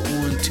log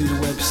on to the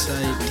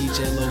website,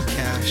 DJ Low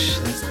Cash.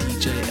 That's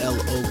DJ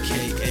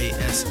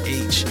LOKASH.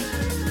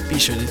 Be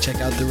sure to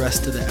check out the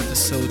rest of the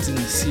episodes in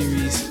the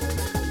series.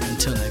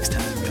 Until next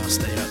time, y'all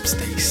stay up,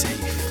 stay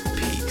safe.